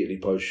immediately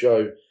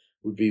post-show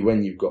would be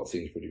when you've got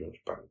things pretty much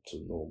back to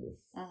normal,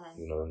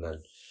 and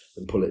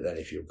then pull it then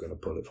if you're going to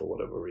pull it for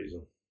whatever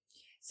reason.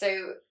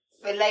 So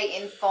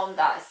relating from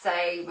that,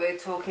 say we're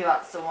talking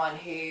about someone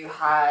who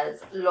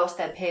has lost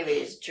their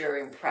periods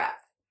during prep.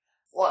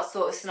 What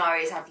sort of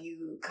scenarios have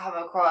you come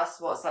across?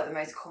 What's like the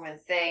most common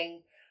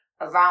thing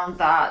around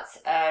that?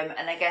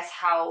 And I guess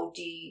how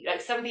do you,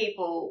 like, some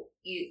people,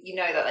 you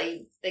know that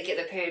they get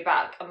their period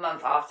back a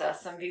month after.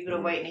 Some people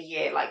are waiting a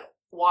year. Like,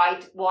 why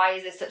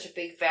is there such a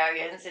big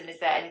variance? And is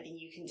there anything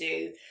you can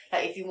do?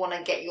 Like, if you want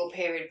to get your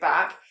period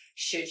back,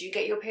 should you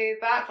get your period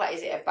back? Like,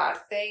 is it a bad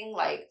thing?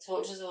 Like,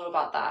 talk to us all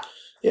about that.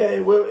 Yeah,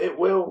 it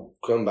will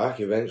come back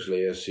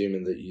eventually,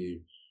 assuming that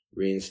you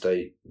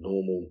reinstate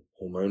normal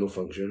hormonal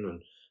function.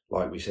 And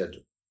like we said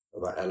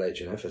about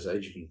LH and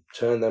FSH, you can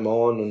turn them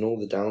on, and all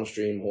the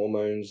downstream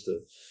hormones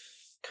that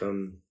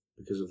come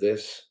because of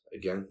this,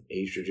 again,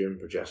 estrogen,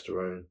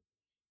 progesterone,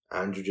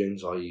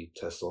 androgens, i.e.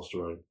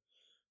 testosterone.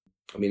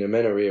 I mean,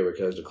 amenorrhea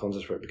occurs to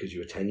contest prep because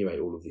you attenuate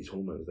all of these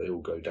hormones. They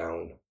all go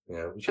down.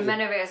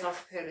 Amenorrhea is loss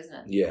of period, isn't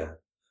it? Yeah.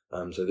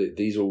 So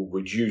these all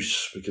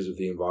reduce because of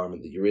the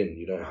environment that you're in.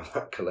 You don't have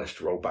that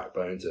cholesterol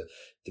backbone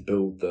to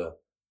build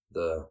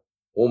the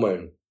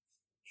hormone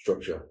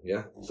structure.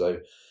 Yeah. So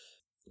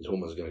these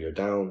hormones are going to go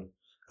down.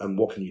 And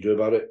what can you do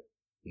about it?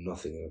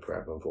 Nothing in a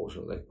prep,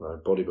 unfortunately.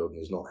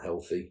 Bodybuilding is not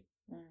healthy.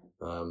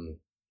 Mm.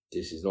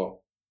 This is not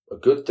a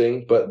good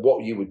thing. But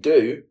what you would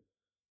do,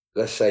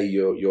 let's say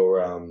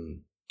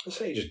let's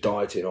say you're just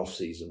dieting off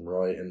season,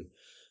 right? And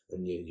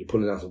you're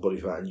pulling out some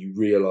body fat and you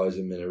realise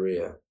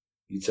amenorrhea.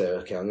 You'd say,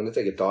 okay, I'm going to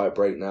take a diet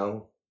break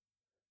now.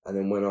 And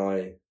then when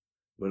I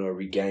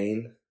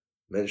regain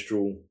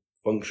menstrual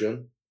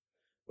function,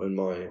 when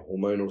my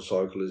hormonal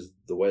cycle is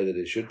the way that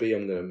it should be,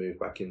 I'm going to move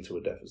back into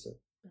a deficit.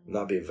 Mm-hmm. And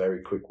that'd be a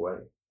very quick way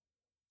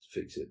to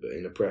fix it. But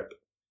in a prep,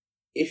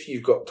 if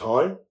you've got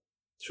time,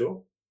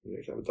 sure,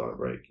 you can have a diet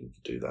break, you can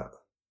do that.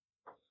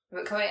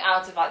 But coming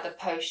out of like the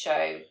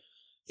post-show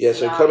Yeah,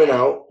 so coming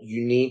out,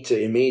 you need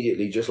to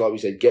immediately, just like we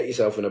said, get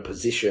yourself in a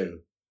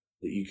position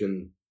that you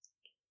can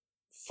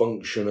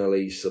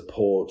functionally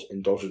support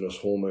endogenous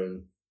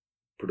hormone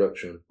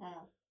production,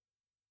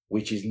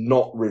 which is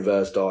not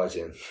reverse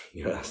dieting.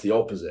 That's the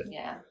opposite.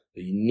 Yeah.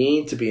 You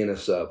need to be in a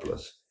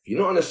surplus. If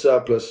you're not in a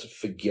surplus,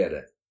 forget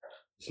it.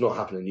 It's not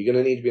happening. You're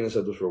going to need to be in a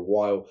surplus for a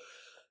while.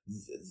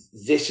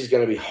 this is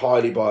going to be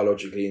highly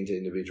biologically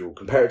individual.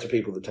 Compare it to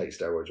people that take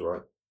steroids,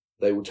 right?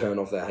 They will turn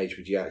off their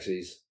HPG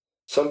axes.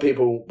 Some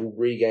people will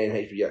regain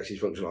HPG axis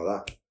function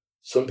like that.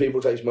 Some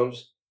people takes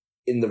months.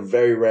 In the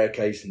very rare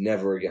case,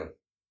 never again.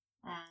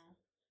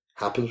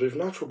 Happens with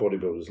natural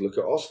bodybuilders. Look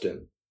at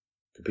Austin.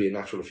 Competed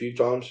natural a few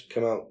times,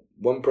 come out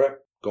one prep,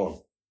 gone.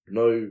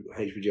 No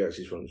HPG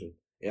axis function.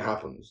 It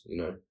happens,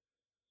 you know.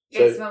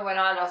 So, it's when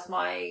I lost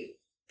my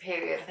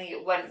period, I think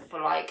it went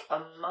for like a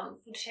month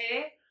or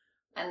two,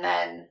 and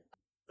then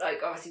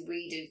like obviously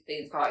we did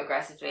things quite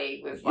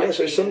aggressively with like,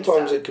 so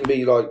sometimes it can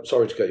be like,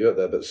 sorry to cut you up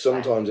there, but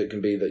sometimes it can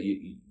be that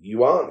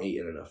you aren't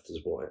eating enough to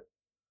support it.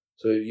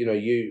 So, you know,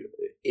 you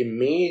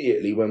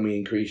immediately when we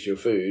increased your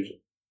food,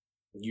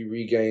 you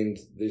regained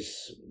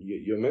this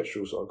your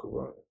menstrual cycle,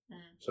 right?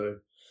 So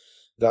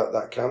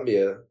that can be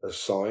a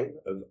sign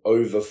of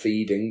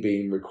overfeeding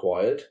being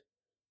required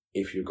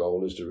if your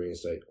goal is to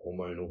reinstate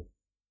hormonal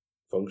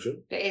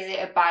function. But is it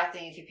a bad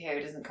thing if your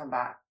period doesn't come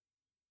back?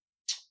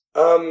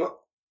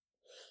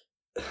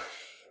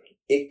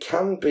 It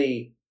can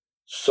be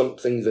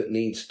something that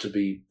needs to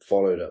be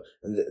followed up.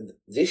 And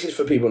this is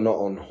for people not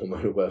on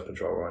hormonal birth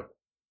control, right?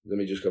 Let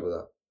me just cover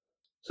that.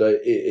 So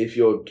if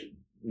you're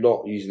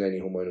not using any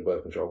hormonal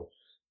birth control,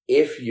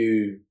 if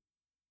you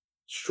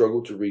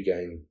struggle to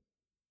regain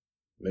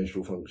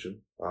menstrual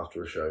function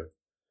after a show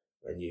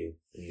and you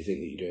think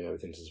that you're doing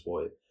everything to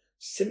support it,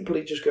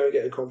 simply just go and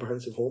get a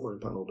comprehensive hormone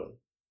panel done.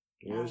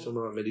 You know,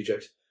 something like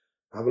MediChecks.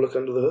 Have a look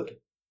under the hood,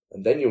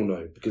 and then you'll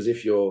know. Because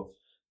if you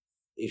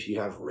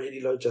have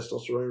really low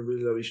testosterone,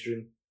 really low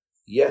estrogen,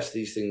 yes,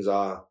 these things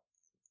are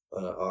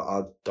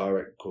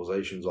direct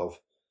causations of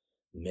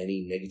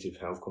many negative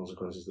health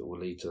consequences that will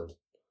lead to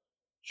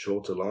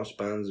shorter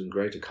lifespans and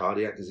greater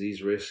cardiac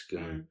disease risk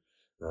and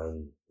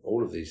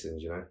all of these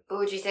things, you know. But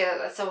would you say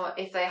that someone,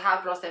 if they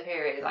have lost their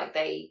period, like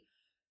they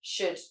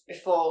should,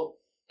 before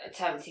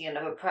attempting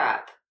another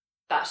prep,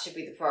 that should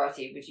be the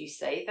priority? Would you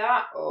say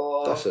that,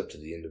 or that's up to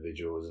the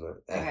individual, isn't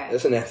it? Okay.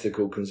 That's an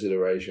ethical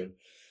consideration.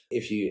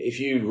 If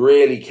you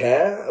really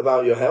care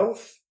about your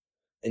health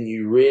and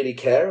you really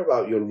care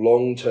about your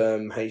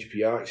long-term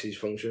HPR axis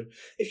function,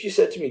 if you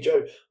said to me,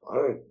 Joe, I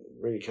don't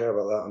really care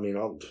about that. I mean,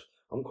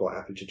 I'm quite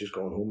happy to just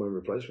go on hormone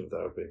replacement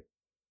therapy.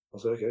 I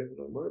say, okay,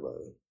 don't worry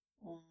about it.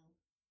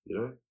 You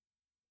know.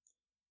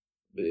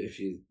 But if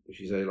you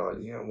say like,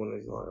 yeah, I'm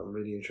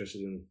really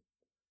interested in,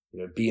 you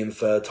know, being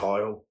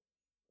fertile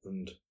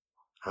and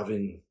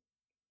having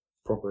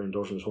proper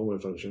endogenous hormone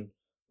function,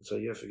 I'd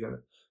say, yeah, forget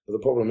it. But the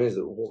problem is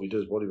that what we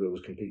do as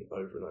bodybuilders compete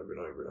over and over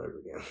and over and over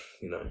again.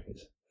 You know,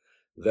 it's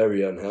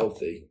very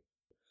unhealthy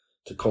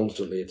to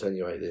constantly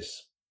attenuate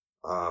this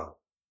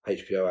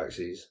HPO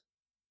axis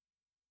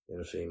in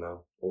a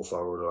female or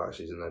thyroidal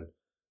axis and then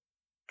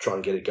try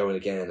and get it going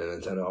again and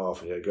then turn it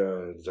off and get it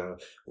going.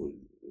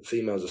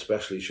 Females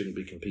especially shouldn't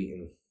be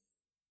competing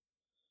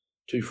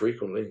too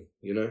frequently,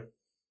 you know?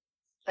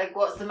 Like,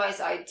 what's the most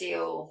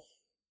ideal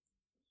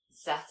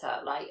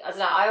setup? Like, I don't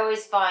know, I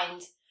always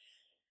find,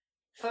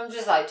 from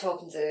just like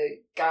talking to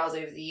girls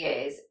over the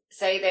years,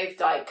 say they've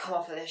like come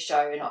off of this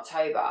show in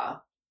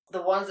October,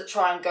 the ones that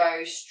try and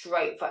go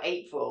straight for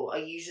April are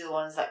usually the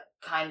ones that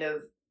kind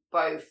of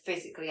both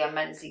physically and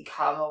mentally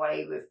come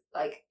away with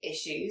like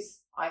issues,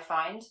 I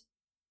find.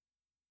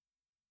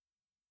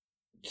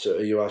 So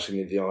are you asking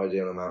me the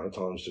ideal amount of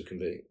times to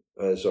compete?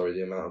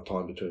 The amount of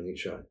time between each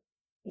show?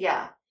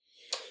 Yeah.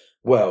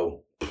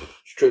 Well,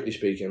 strictly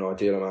speaking,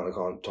 ideal amount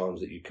of times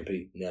that you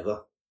compete,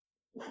 never.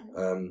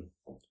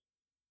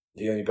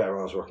 The only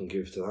better answer I can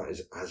give to that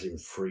is as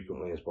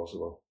infrequently as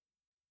possible.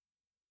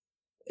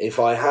 If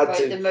I had like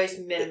to... the most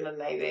minimum,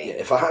 maybe. Yeah,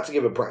 if I had to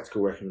give a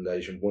practical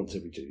recommendation, once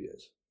every 2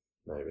 years,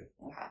 maybe.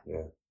 Okay.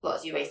 Yeah.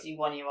 Lots, you basically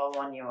 1 year on,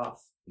 1 year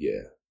off.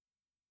 Yeah.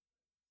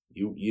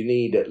 You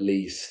need at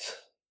least...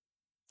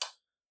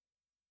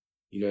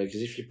 You know,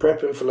 because if you're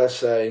prepping for, let's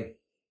say,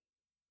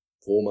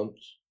 4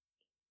 months,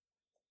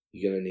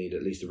 you're going to need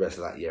at least the rest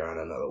of that year and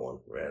another one,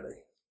 really.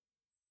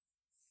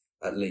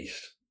 At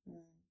least.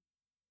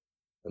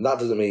 And that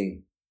doesn't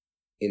mean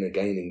in a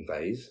gaining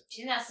phase.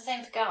 Do you think that's the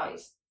same for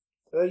guys?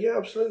 Yeah,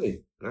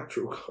 absolutely.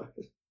 Natural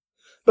guys.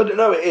 But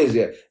no, it is,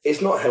 yeah.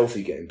 It's not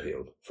healthy getting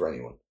peeled for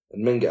anyone.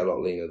 And men get a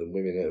lot leaner than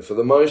women. For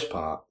the most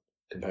part,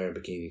 comparing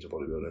bikini to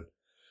bodybuilding.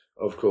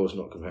 Of course,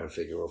 not comparing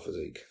figure or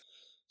physique.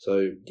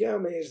 So, yeah, I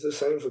mean, it's the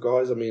same for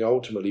guys. I mean,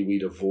 ultimately,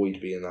 we'd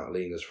avoid being that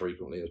lean as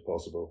frequently as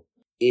possible.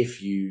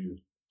 If you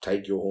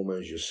take your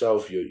hormones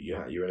yourself, you're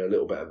in a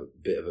little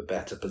bit of a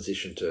better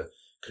position to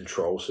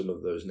control some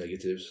of those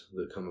negatives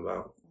that come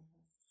about.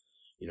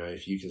 You know,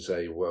 if you can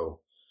say,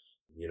 well,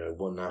 you know,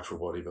 one natural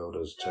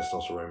bodybuilder's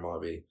testosterone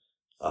might be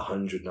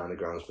 100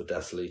 nanograms per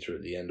deciliter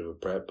at the end of a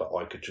prep, but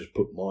I could just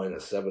put mine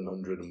at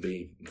 700 and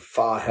be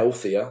far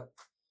healthier.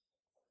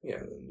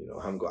 Yeah, you know,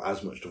 I haven't got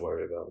as much to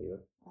worry about, you know.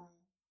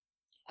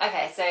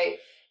 Okay, so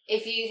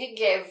if you could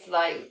give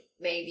like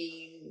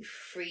maybe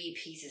 3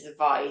 pieces of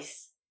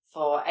advice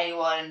for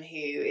anyone who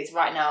is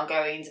right now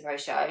going into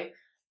post-show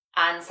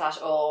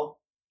and/or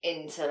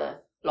into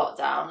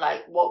lockdown,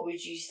 like what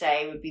would you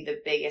say would be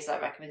the biggest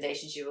like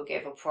recommendations you will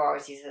give or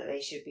priorities that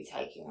they should be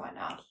taking right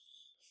now?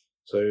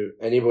 So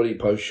anybody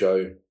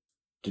post-show,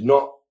 do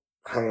not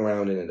hang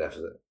around in a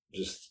deficit.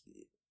 Just,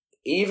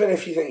 even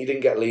if you think you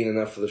didn't get lean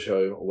enough for the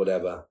show or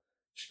whatever,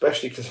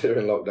 especially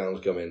considering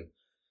lockdowns coming,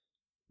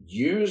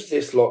 use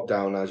this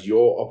lockdown as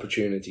your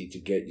opportunity to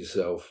get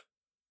yourself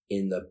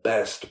in the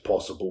best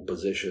possible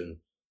position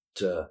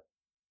to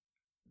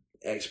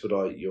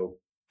expedite your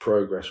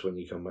progress when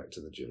you come back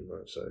to the gym,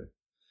 right? So,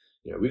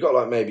 we got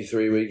like maybe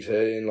 3 weeks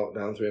here in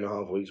lockdown,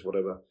 3.5 weeks,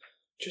 whatever.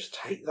 Just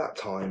take that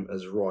time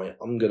as, right,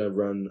 I'm going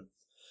to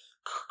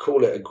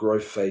call it a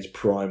growth phase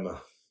primer.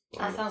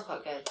 That sounds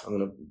quite good.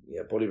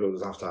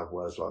 Bodybuilders have to have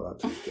words like that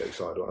to get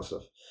excited about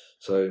stuff.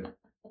 So,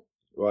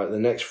 right, the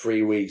next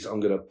 3 weeks, I'm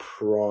going to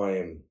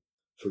prime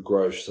for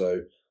growth.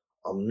 So,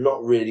 I'm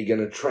not really going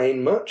to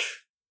train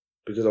much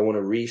because I want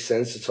to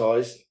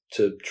resensitize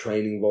to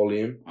training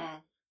volume.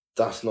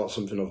 That's not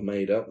something I've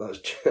made up.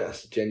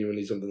 That's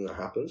genuinely something that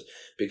happens.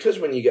 Because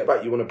when you get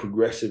back, you want to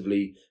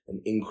progressively and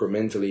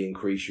incrementally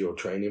increase your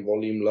training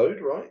volume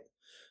load, right?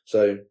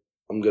 So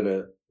I'm going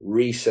to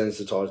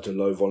resensitize to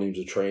low volumes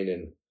of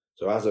training.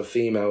 So as a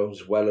female,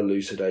 it's well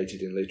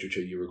elucidated in literature,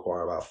 you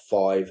require about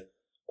 5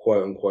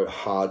 quote-unquote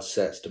hard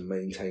sets to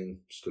maintain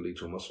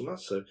skeletal muscle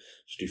mass. So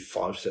just do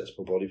 5 sets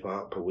per body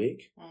part per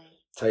week.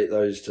 Take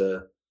those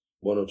to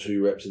 1 or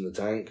 2 reps in the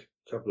tank,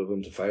 a couple of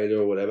them to failure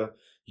or whatever.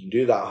 You can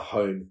do that at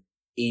home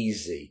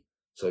easy.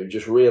 So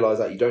just realise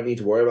that you don't need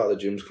to worry about the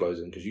gyms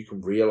closing because you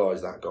can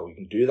realise that goal. You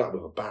can do that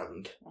with a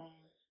band.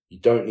 You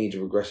don't need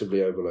to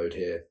regressively overload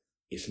here.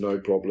 It's no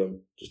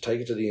problem. Just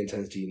take it to the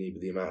intensity you need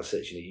with the amount of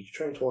sets you need. You can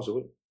train twice a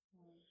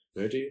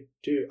week.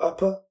 Do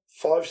upper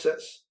 5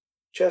 sets,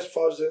 chest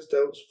 5 sets,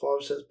 delts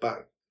 5 sets,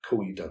 back.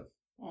 Cool, you're done.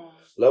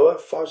 Lower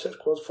 5 sets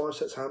quads, 5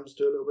 sets hams.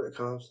 Do a little bit of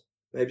calves,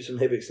 maybe some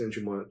hip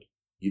extension work.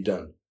 You're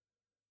done.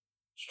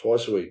 It's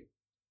twice a week.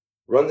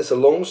 Run this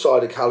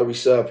alongside a calorie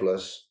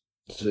surplus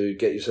to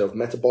get yourself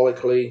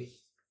metabolically,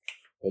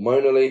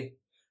 hormonally,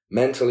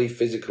 mentally,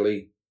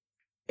 physically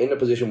in a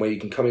position where you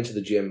can come into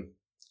the gym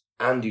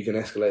and you can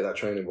escalate that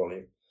training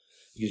volume.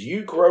 Because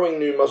you growing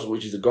new muscle,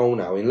 which is the goal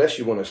now, unless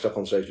you want to step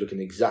on stage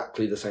looking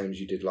exactly the same as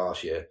you did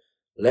last year,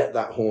 let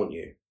that haunt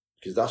you.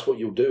 Because that's what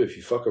you'll do if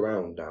you fuck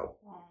around now.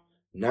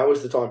 Now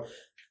is the time.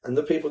 And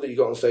the people that you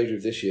got on stage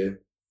with this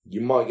year,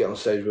 you might get on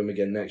stage with them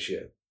again next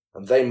year.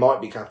 And they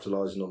might be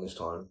capitalising on this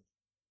time.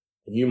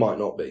 And you might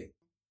not be.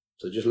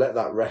 So just let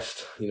that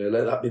rest.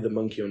 Let that be the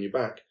monkey on your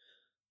back.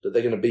 That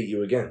they're going to beat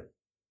you again.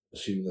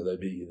 Assuming that they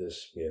beat you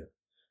this year.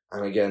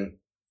 And again.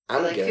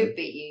 And they again. could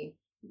beat you.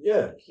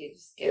 Yeah.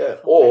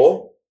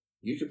 Or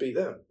you could beat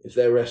them if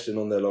they're resting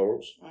on their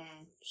laurels.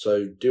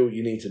 So do what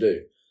you need to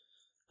do.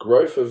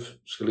 Growth of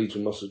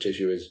skeletal muscle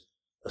tissue is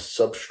a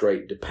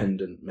substrate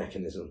dependent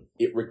mechanism.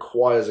 It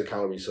requires a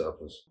calorie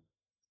surplus.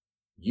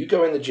 You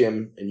go in the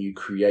gym and you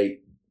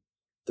create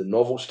the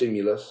novel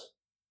stimulus,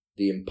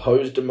 the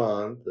imposed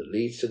demand that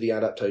leads to the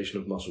adaptation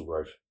of muscle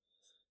growth.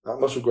 That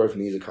muscle growth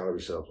needs a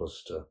calorie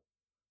surplus to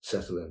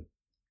settle in.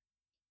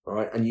 All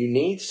right, and you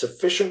need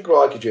sufficient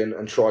glycogen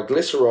and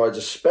triglycerides,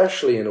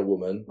 especially in a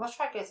woman. What's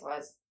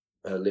triglycerides?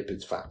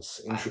 Lipids,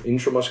 fats,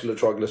 intramuscular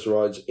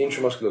triglycerides,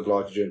 intramuscular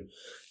glycogen.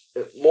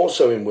 More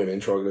so in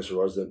women,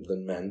 triglycerides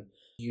than men.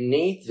 You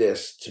need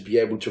this to be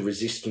able to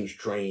resistance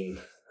train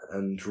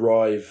and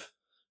drive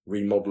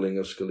remodeling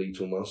of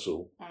skeletal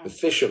muscle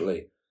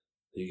efficiently.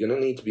 You're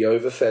going to need to be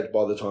overfed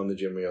by the time the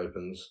gym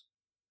reopens.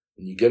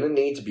 And you're going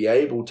to need to be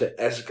able to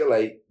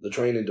escalate the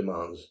training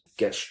demands.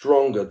 Get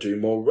stronger, do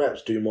more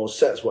reps, do more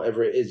sets,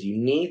 whatever it is. You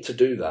need to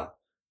do that.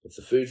 If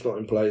the food's not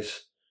in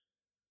place,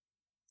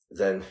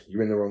 then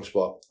you're in the wrong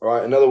spot. All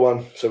right, another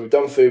one. So we've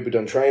done food, we've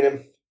done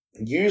training.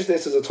 Use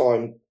this as a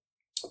time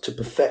to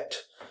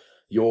perfect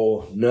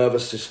your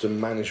nervous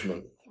system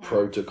management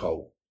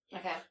protocol.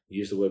 Okay.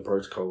 Use the word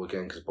protocol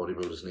again because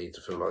bodybuilders need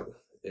to feel like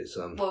it's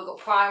Well, we've got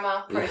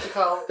primer,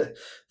 protocol.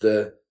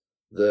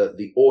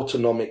 the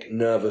autonomic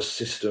nervous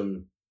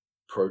system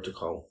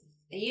protocol.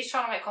 Are you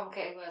trying to make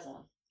complicated words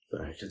now?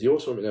 No, because the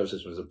autonomic nervous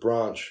system is a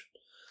branch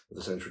of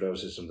the central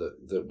nervous system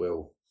that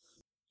will,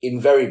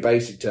 in very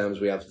basic terms,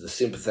 we have the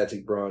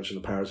sympathetic branch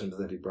and the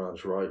parasympathetic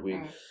branch, right?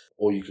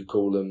 Or you could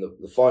call them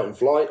the fight and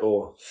flight,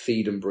 or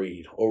feed and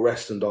breed, or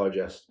rest and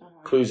digest.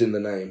 Clues in the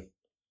name.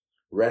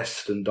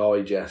 Rest and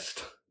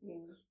digest.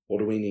 What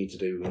do we need to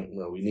do?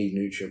 Well, we need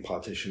nutrient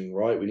partitioning,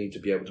 right? We need to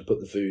be able to put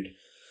the food,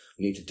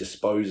 we need to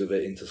dispose of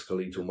it into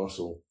skeletal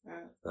muscle.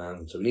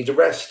 So we need to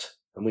rest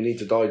and we need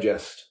to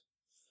digest.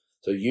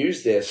 So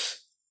use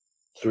this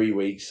 3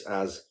 weeks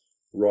as,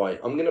 right,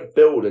 I'm going to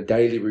build a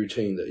daily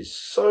routine that is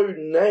so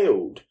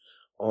nailed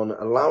on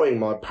allowing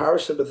my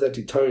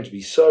parasympathetic tone to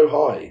be so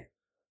high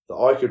that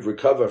I could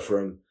recover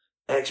from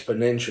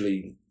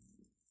exponentially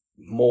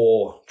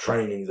more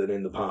training than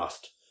in the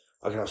past.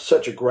 I can have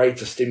such a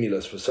greater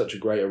stimulus for such a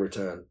greater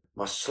return.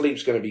 My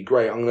sleep's going to be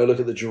great. I'm going to look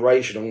at the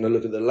duration. I'm going to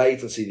look at the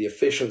latency, the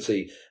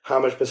efficiency, how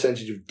much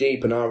percentage of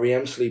deep and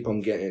REM sleep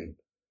I'm getting,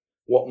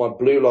 what my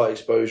blue light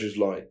exposure's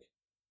like,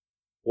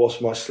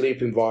 what's my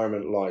sleep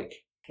environment like,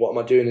 What am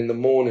I doing in the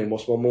morning?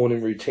 What's my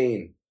morning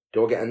routine?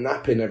 Do I get a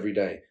nap in every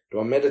day? Do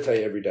I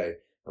meditate every day?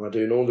 Am I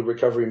doing all the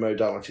recovery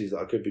modalities that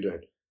I could be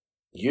doing?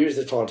 Use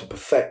the time to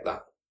perfect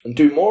that and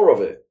do more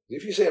of it.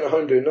 If you're sitting at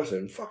home doing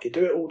nothing, fuck it,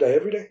 do it all day,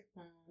 every day.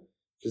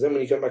 Because then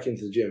when you come back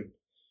into the gym,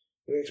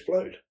 you're going to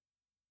explode.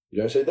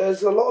 You know, so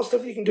there's a lot of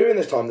stuff you can do in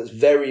this time that's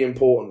very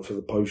important for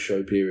the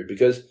post-show period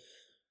because,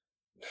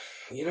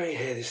 you know, you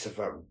hear this stuff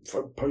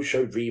about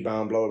post-show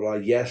rebound, blah, blah, blah.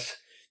 Yes,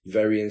 you're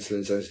very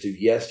insulin sensitive.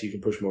 Yes, you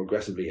can push more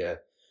aggressively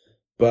here.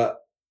 But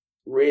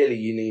really,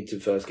 you need to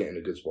first get in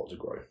a good spot to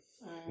grow.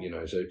 You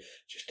know, so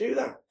just do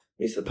that.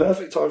 It's the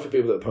perfect time for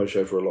people that are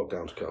post-show for a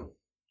lockdown to come.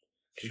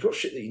 Because you've got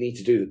shit that you need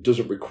to do that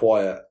doesn't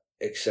require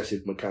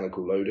excessive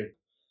mechanical loading.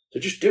 So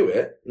just do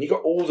it, and you've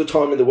got all the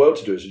time in the world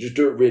to do it, so just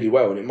do it really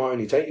well, and it might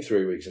only take you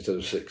 3 weeks instead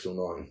of 6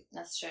 or 9.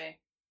 That's true.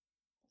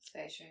 That's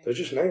very true. So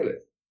just nail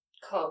it.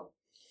 Cool.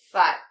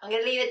 Right, I'm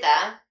going to leave it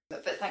there,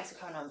 but thanks for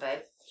coming on, babe.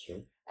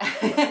 Sure.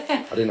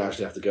 I didn't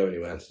actually have to go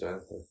anywhere today.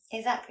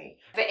 Exactly.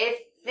 But if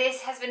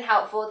this has been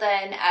helpful,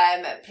 then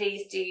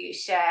please do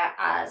share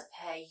as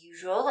per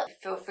usual.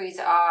 Feel free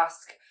to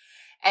ask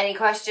any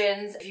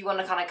questions. If you want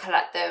to kind of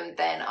collect them,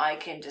 then I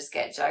can just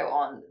get Joe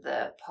on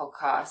the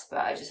podcast.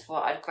 But I just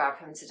thought I'd grab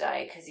him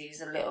today because he was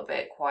a little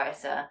bit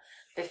quieter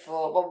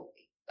before. Well,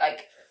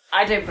 like,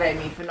 I don't blame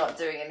you for not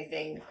doing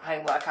anything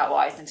home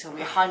workout-wise until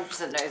we 100%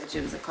 know the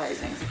gyms are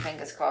closing, so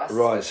fingers crossed.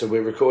 Right, so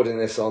we're recording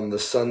this on the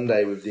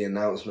Sunday with the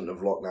announcement of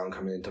lockdown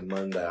coming into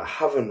Monday. I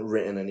haven't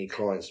written any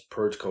clients'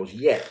 protocols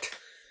yet.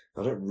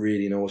 I don't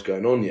really know what's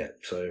going on yet,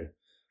 so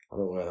I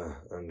don't want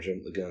to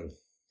jump the gun.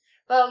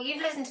 Well,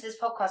 you've listened to this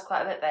podcast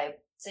quite a bit, babe,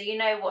 so you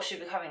know what should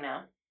be coming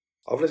now.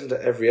 I've listened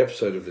to every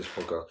episode of this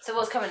podcast. So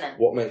what's coming then?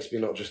 What makes me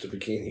not just a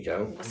bikini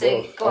girl?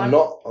 So, go on.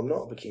 I'm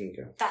not a bikini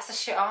girl. That's a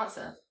shit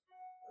answer.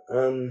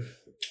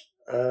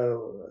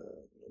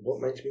 What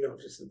makes me not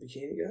just a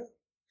bikini girl?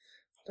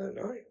 I don't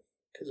know,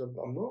 because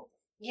I'm not.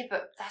 Yeah,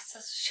 but that's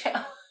a shit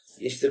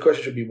answer. The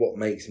question should be what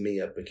makes me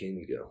a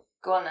bikini girl.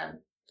 Go on then.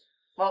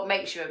 What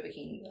makes you a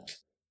bikini girl?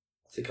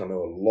 I think I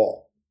know a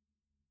lot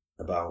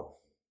about.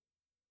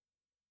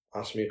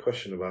 Ask me a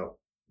question about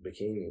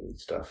bikini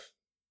stuff,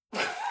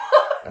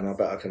 and I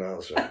bet I can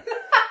answer it.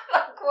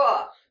 Like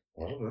what?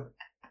 I don't know.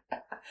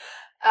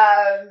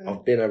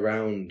 I've been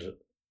around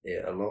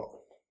it a lot.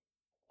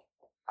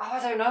 Oh, I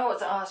don't know what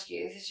to ask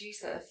you. This is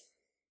useless.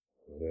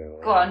 Yeah,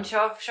 Go on,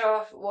 show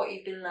off what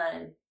you've been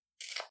learning.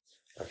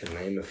 I can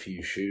name a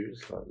few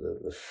shoes, like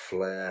the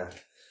Flair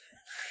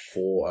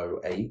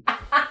 408.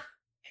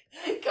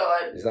 Go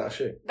on. Is that a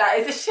shoe? That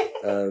is a shoe.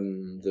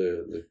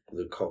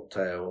 The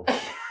cocktail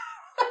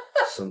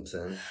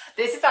something.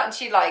 This is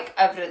actually like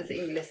evidence that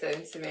you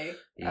listen to me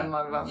and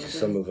my mum.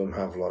 Some of them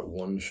have like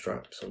one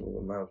strap, some of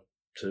them have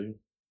two.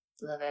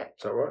 Love it.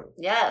 Is that right?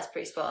 Yeah, that's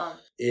pretty spot on.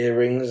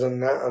 Earrings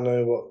and that. I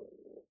know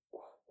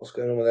what's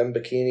going on with them.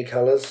 Bikini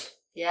colours.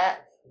 Yeah.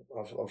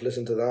 I've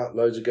listened to that.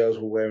 Loads of girls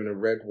were wearing a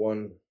red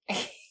one.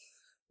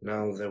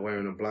 Now they're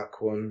wearing a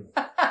black one.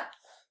 I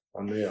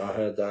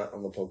heard that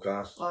on the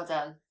podcast. Well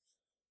done.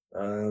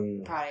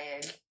 Proud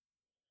of you.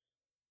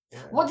 Yeah.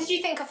 What did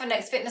you think of the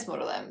next fitness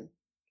model then?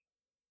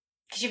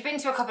 Because you've been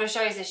to a couple of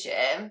shows this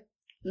year,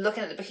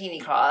 looking at the bikini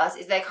class.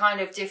 Is there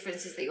kind of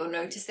differences that you're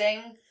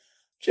noticing?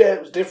 Yeah,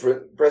 it was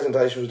different.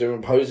 Presentation was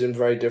different. Posing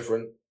very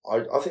different.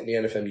 I think the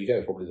NFM UK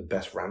is probably the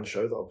best ran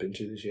show that I've been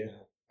to this year.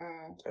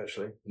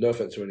 Actually, no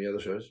offense to any other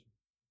shows,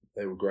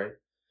 they were great,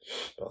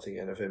 but I think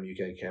NFM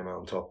UK came out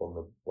on top on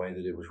the way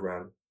that it was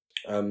ran.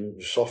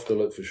 Softer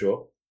look for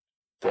sure.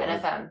 For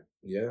NFM,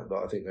 yeah,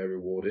 that I think they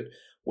rewarded,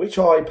 which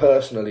I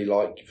personally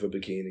like for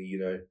bikini. You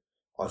know,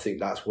 I think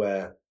that's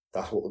what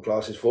the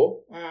class is for.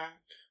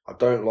 I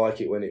don't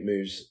like it when it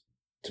moves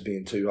to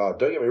being too hard.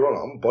 Don't get me wrong,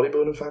 I'm a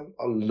bodybuilding fan.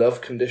 I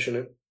love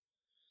conditioning,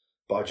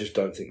 but I just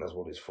don't think that's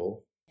what it's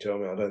for. Do you know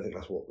what I mean? I don't think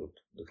that's what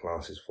the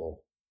class is for.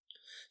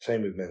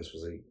 Same with men's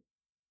physique.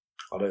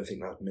 I don't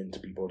think that's meant to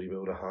be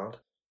bodybuilder hard.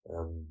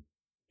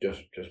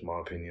 Just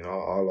my opinion.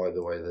 I like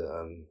the way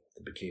that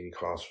the bikini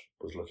class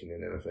was looking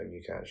in NFM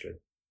UK actually.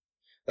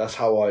 That's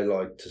how I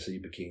like to see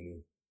bikini,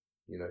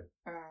 you know.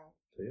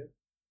 So yeah.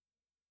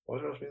 Why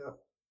did you ask me that?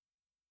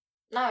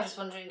 No, I was just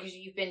wondering because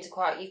you've been to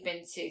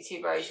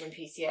Two Bros, you've been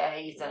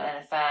PCA, you've done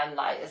NFM.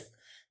 Like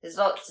there's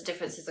lots of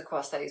differences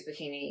across those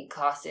bikini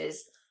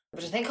classes,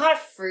 which I think kind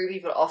of threw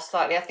people off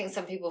slightly. I think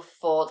some people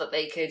thought that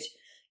they could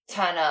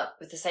turn up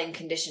with the same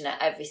condition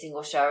at every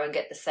single show and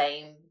get the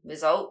same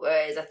result,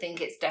 whereas I think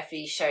it's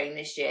definitely showing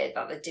this year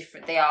that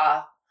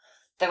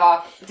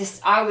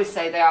I would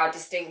say there are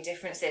distinct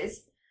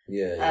differences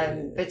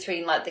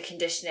between like the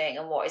conditioning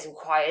and what is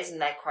required and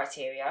their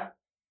criteria,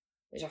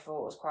 which I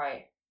thought was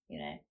quite,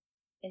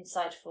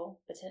 insightful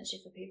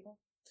potentially for people.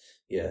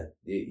 Yeah,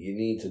 you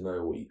need to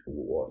know what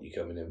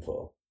you're coming in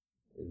for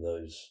in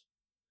those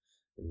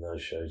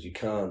shows. You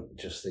can't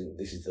just think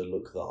this is the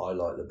look that I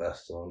like the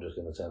best, so I'm just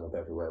going to turn up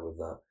everywhere with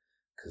that,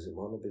 because it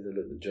might not be the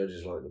look the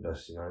judges like the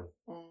best,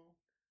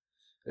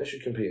 Unless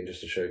you're competing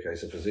just to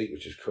showcase a physique,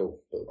 which is cool,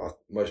 but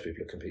most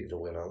people are competing to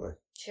win, aren't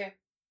they?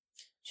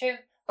 True.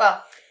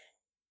 Well,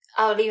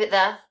 I'll leave it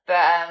there.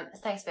 But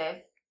thanks, babe.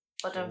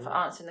 Well done for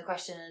answering the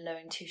question and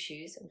knowing 2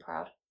 shoes. I'm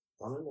proud.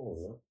 I don't know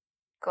that.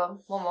 Go on,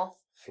 one more.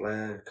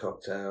 Flair,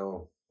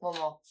 cocktail. One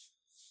more.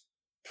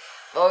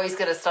 Oh, he's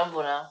going to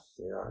stumble now.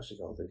 Yeah, I actually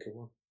can't think of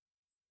one.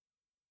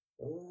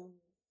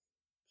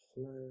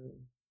 Flair.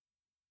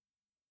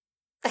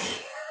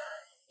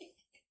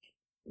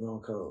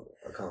 No,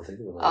 I can't think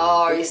of one.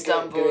 Oh, you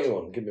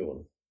stumbled. Give me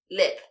one.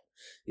 Lip.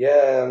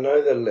 Yeah, I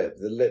know the lip.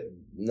 The lip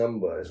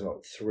number is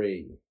like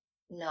 3.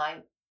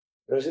 No.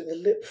 Or is it the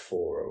lip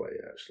 4 away,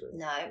 actually?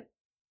 No.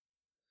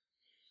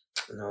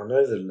 No, I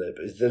know the lip.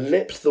 Is the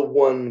lip's the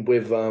one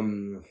with,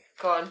 Go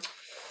on.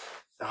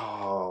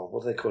 Oh,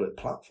 what do they call it?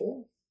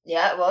 Platform?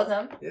 Yeah, well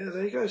done. Yeah,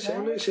 there you go. See,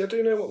 I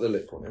do know what the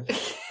lip one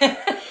is.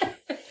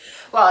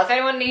 Well, if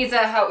anyone needs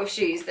help with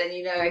shoes, then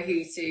you know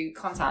who to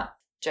contact.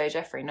 Joe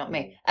Jeffrey, not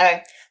me.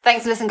 Anyway,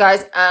 thanks for listening,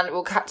 guys, and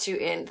we'll catch you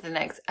in the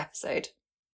next episode.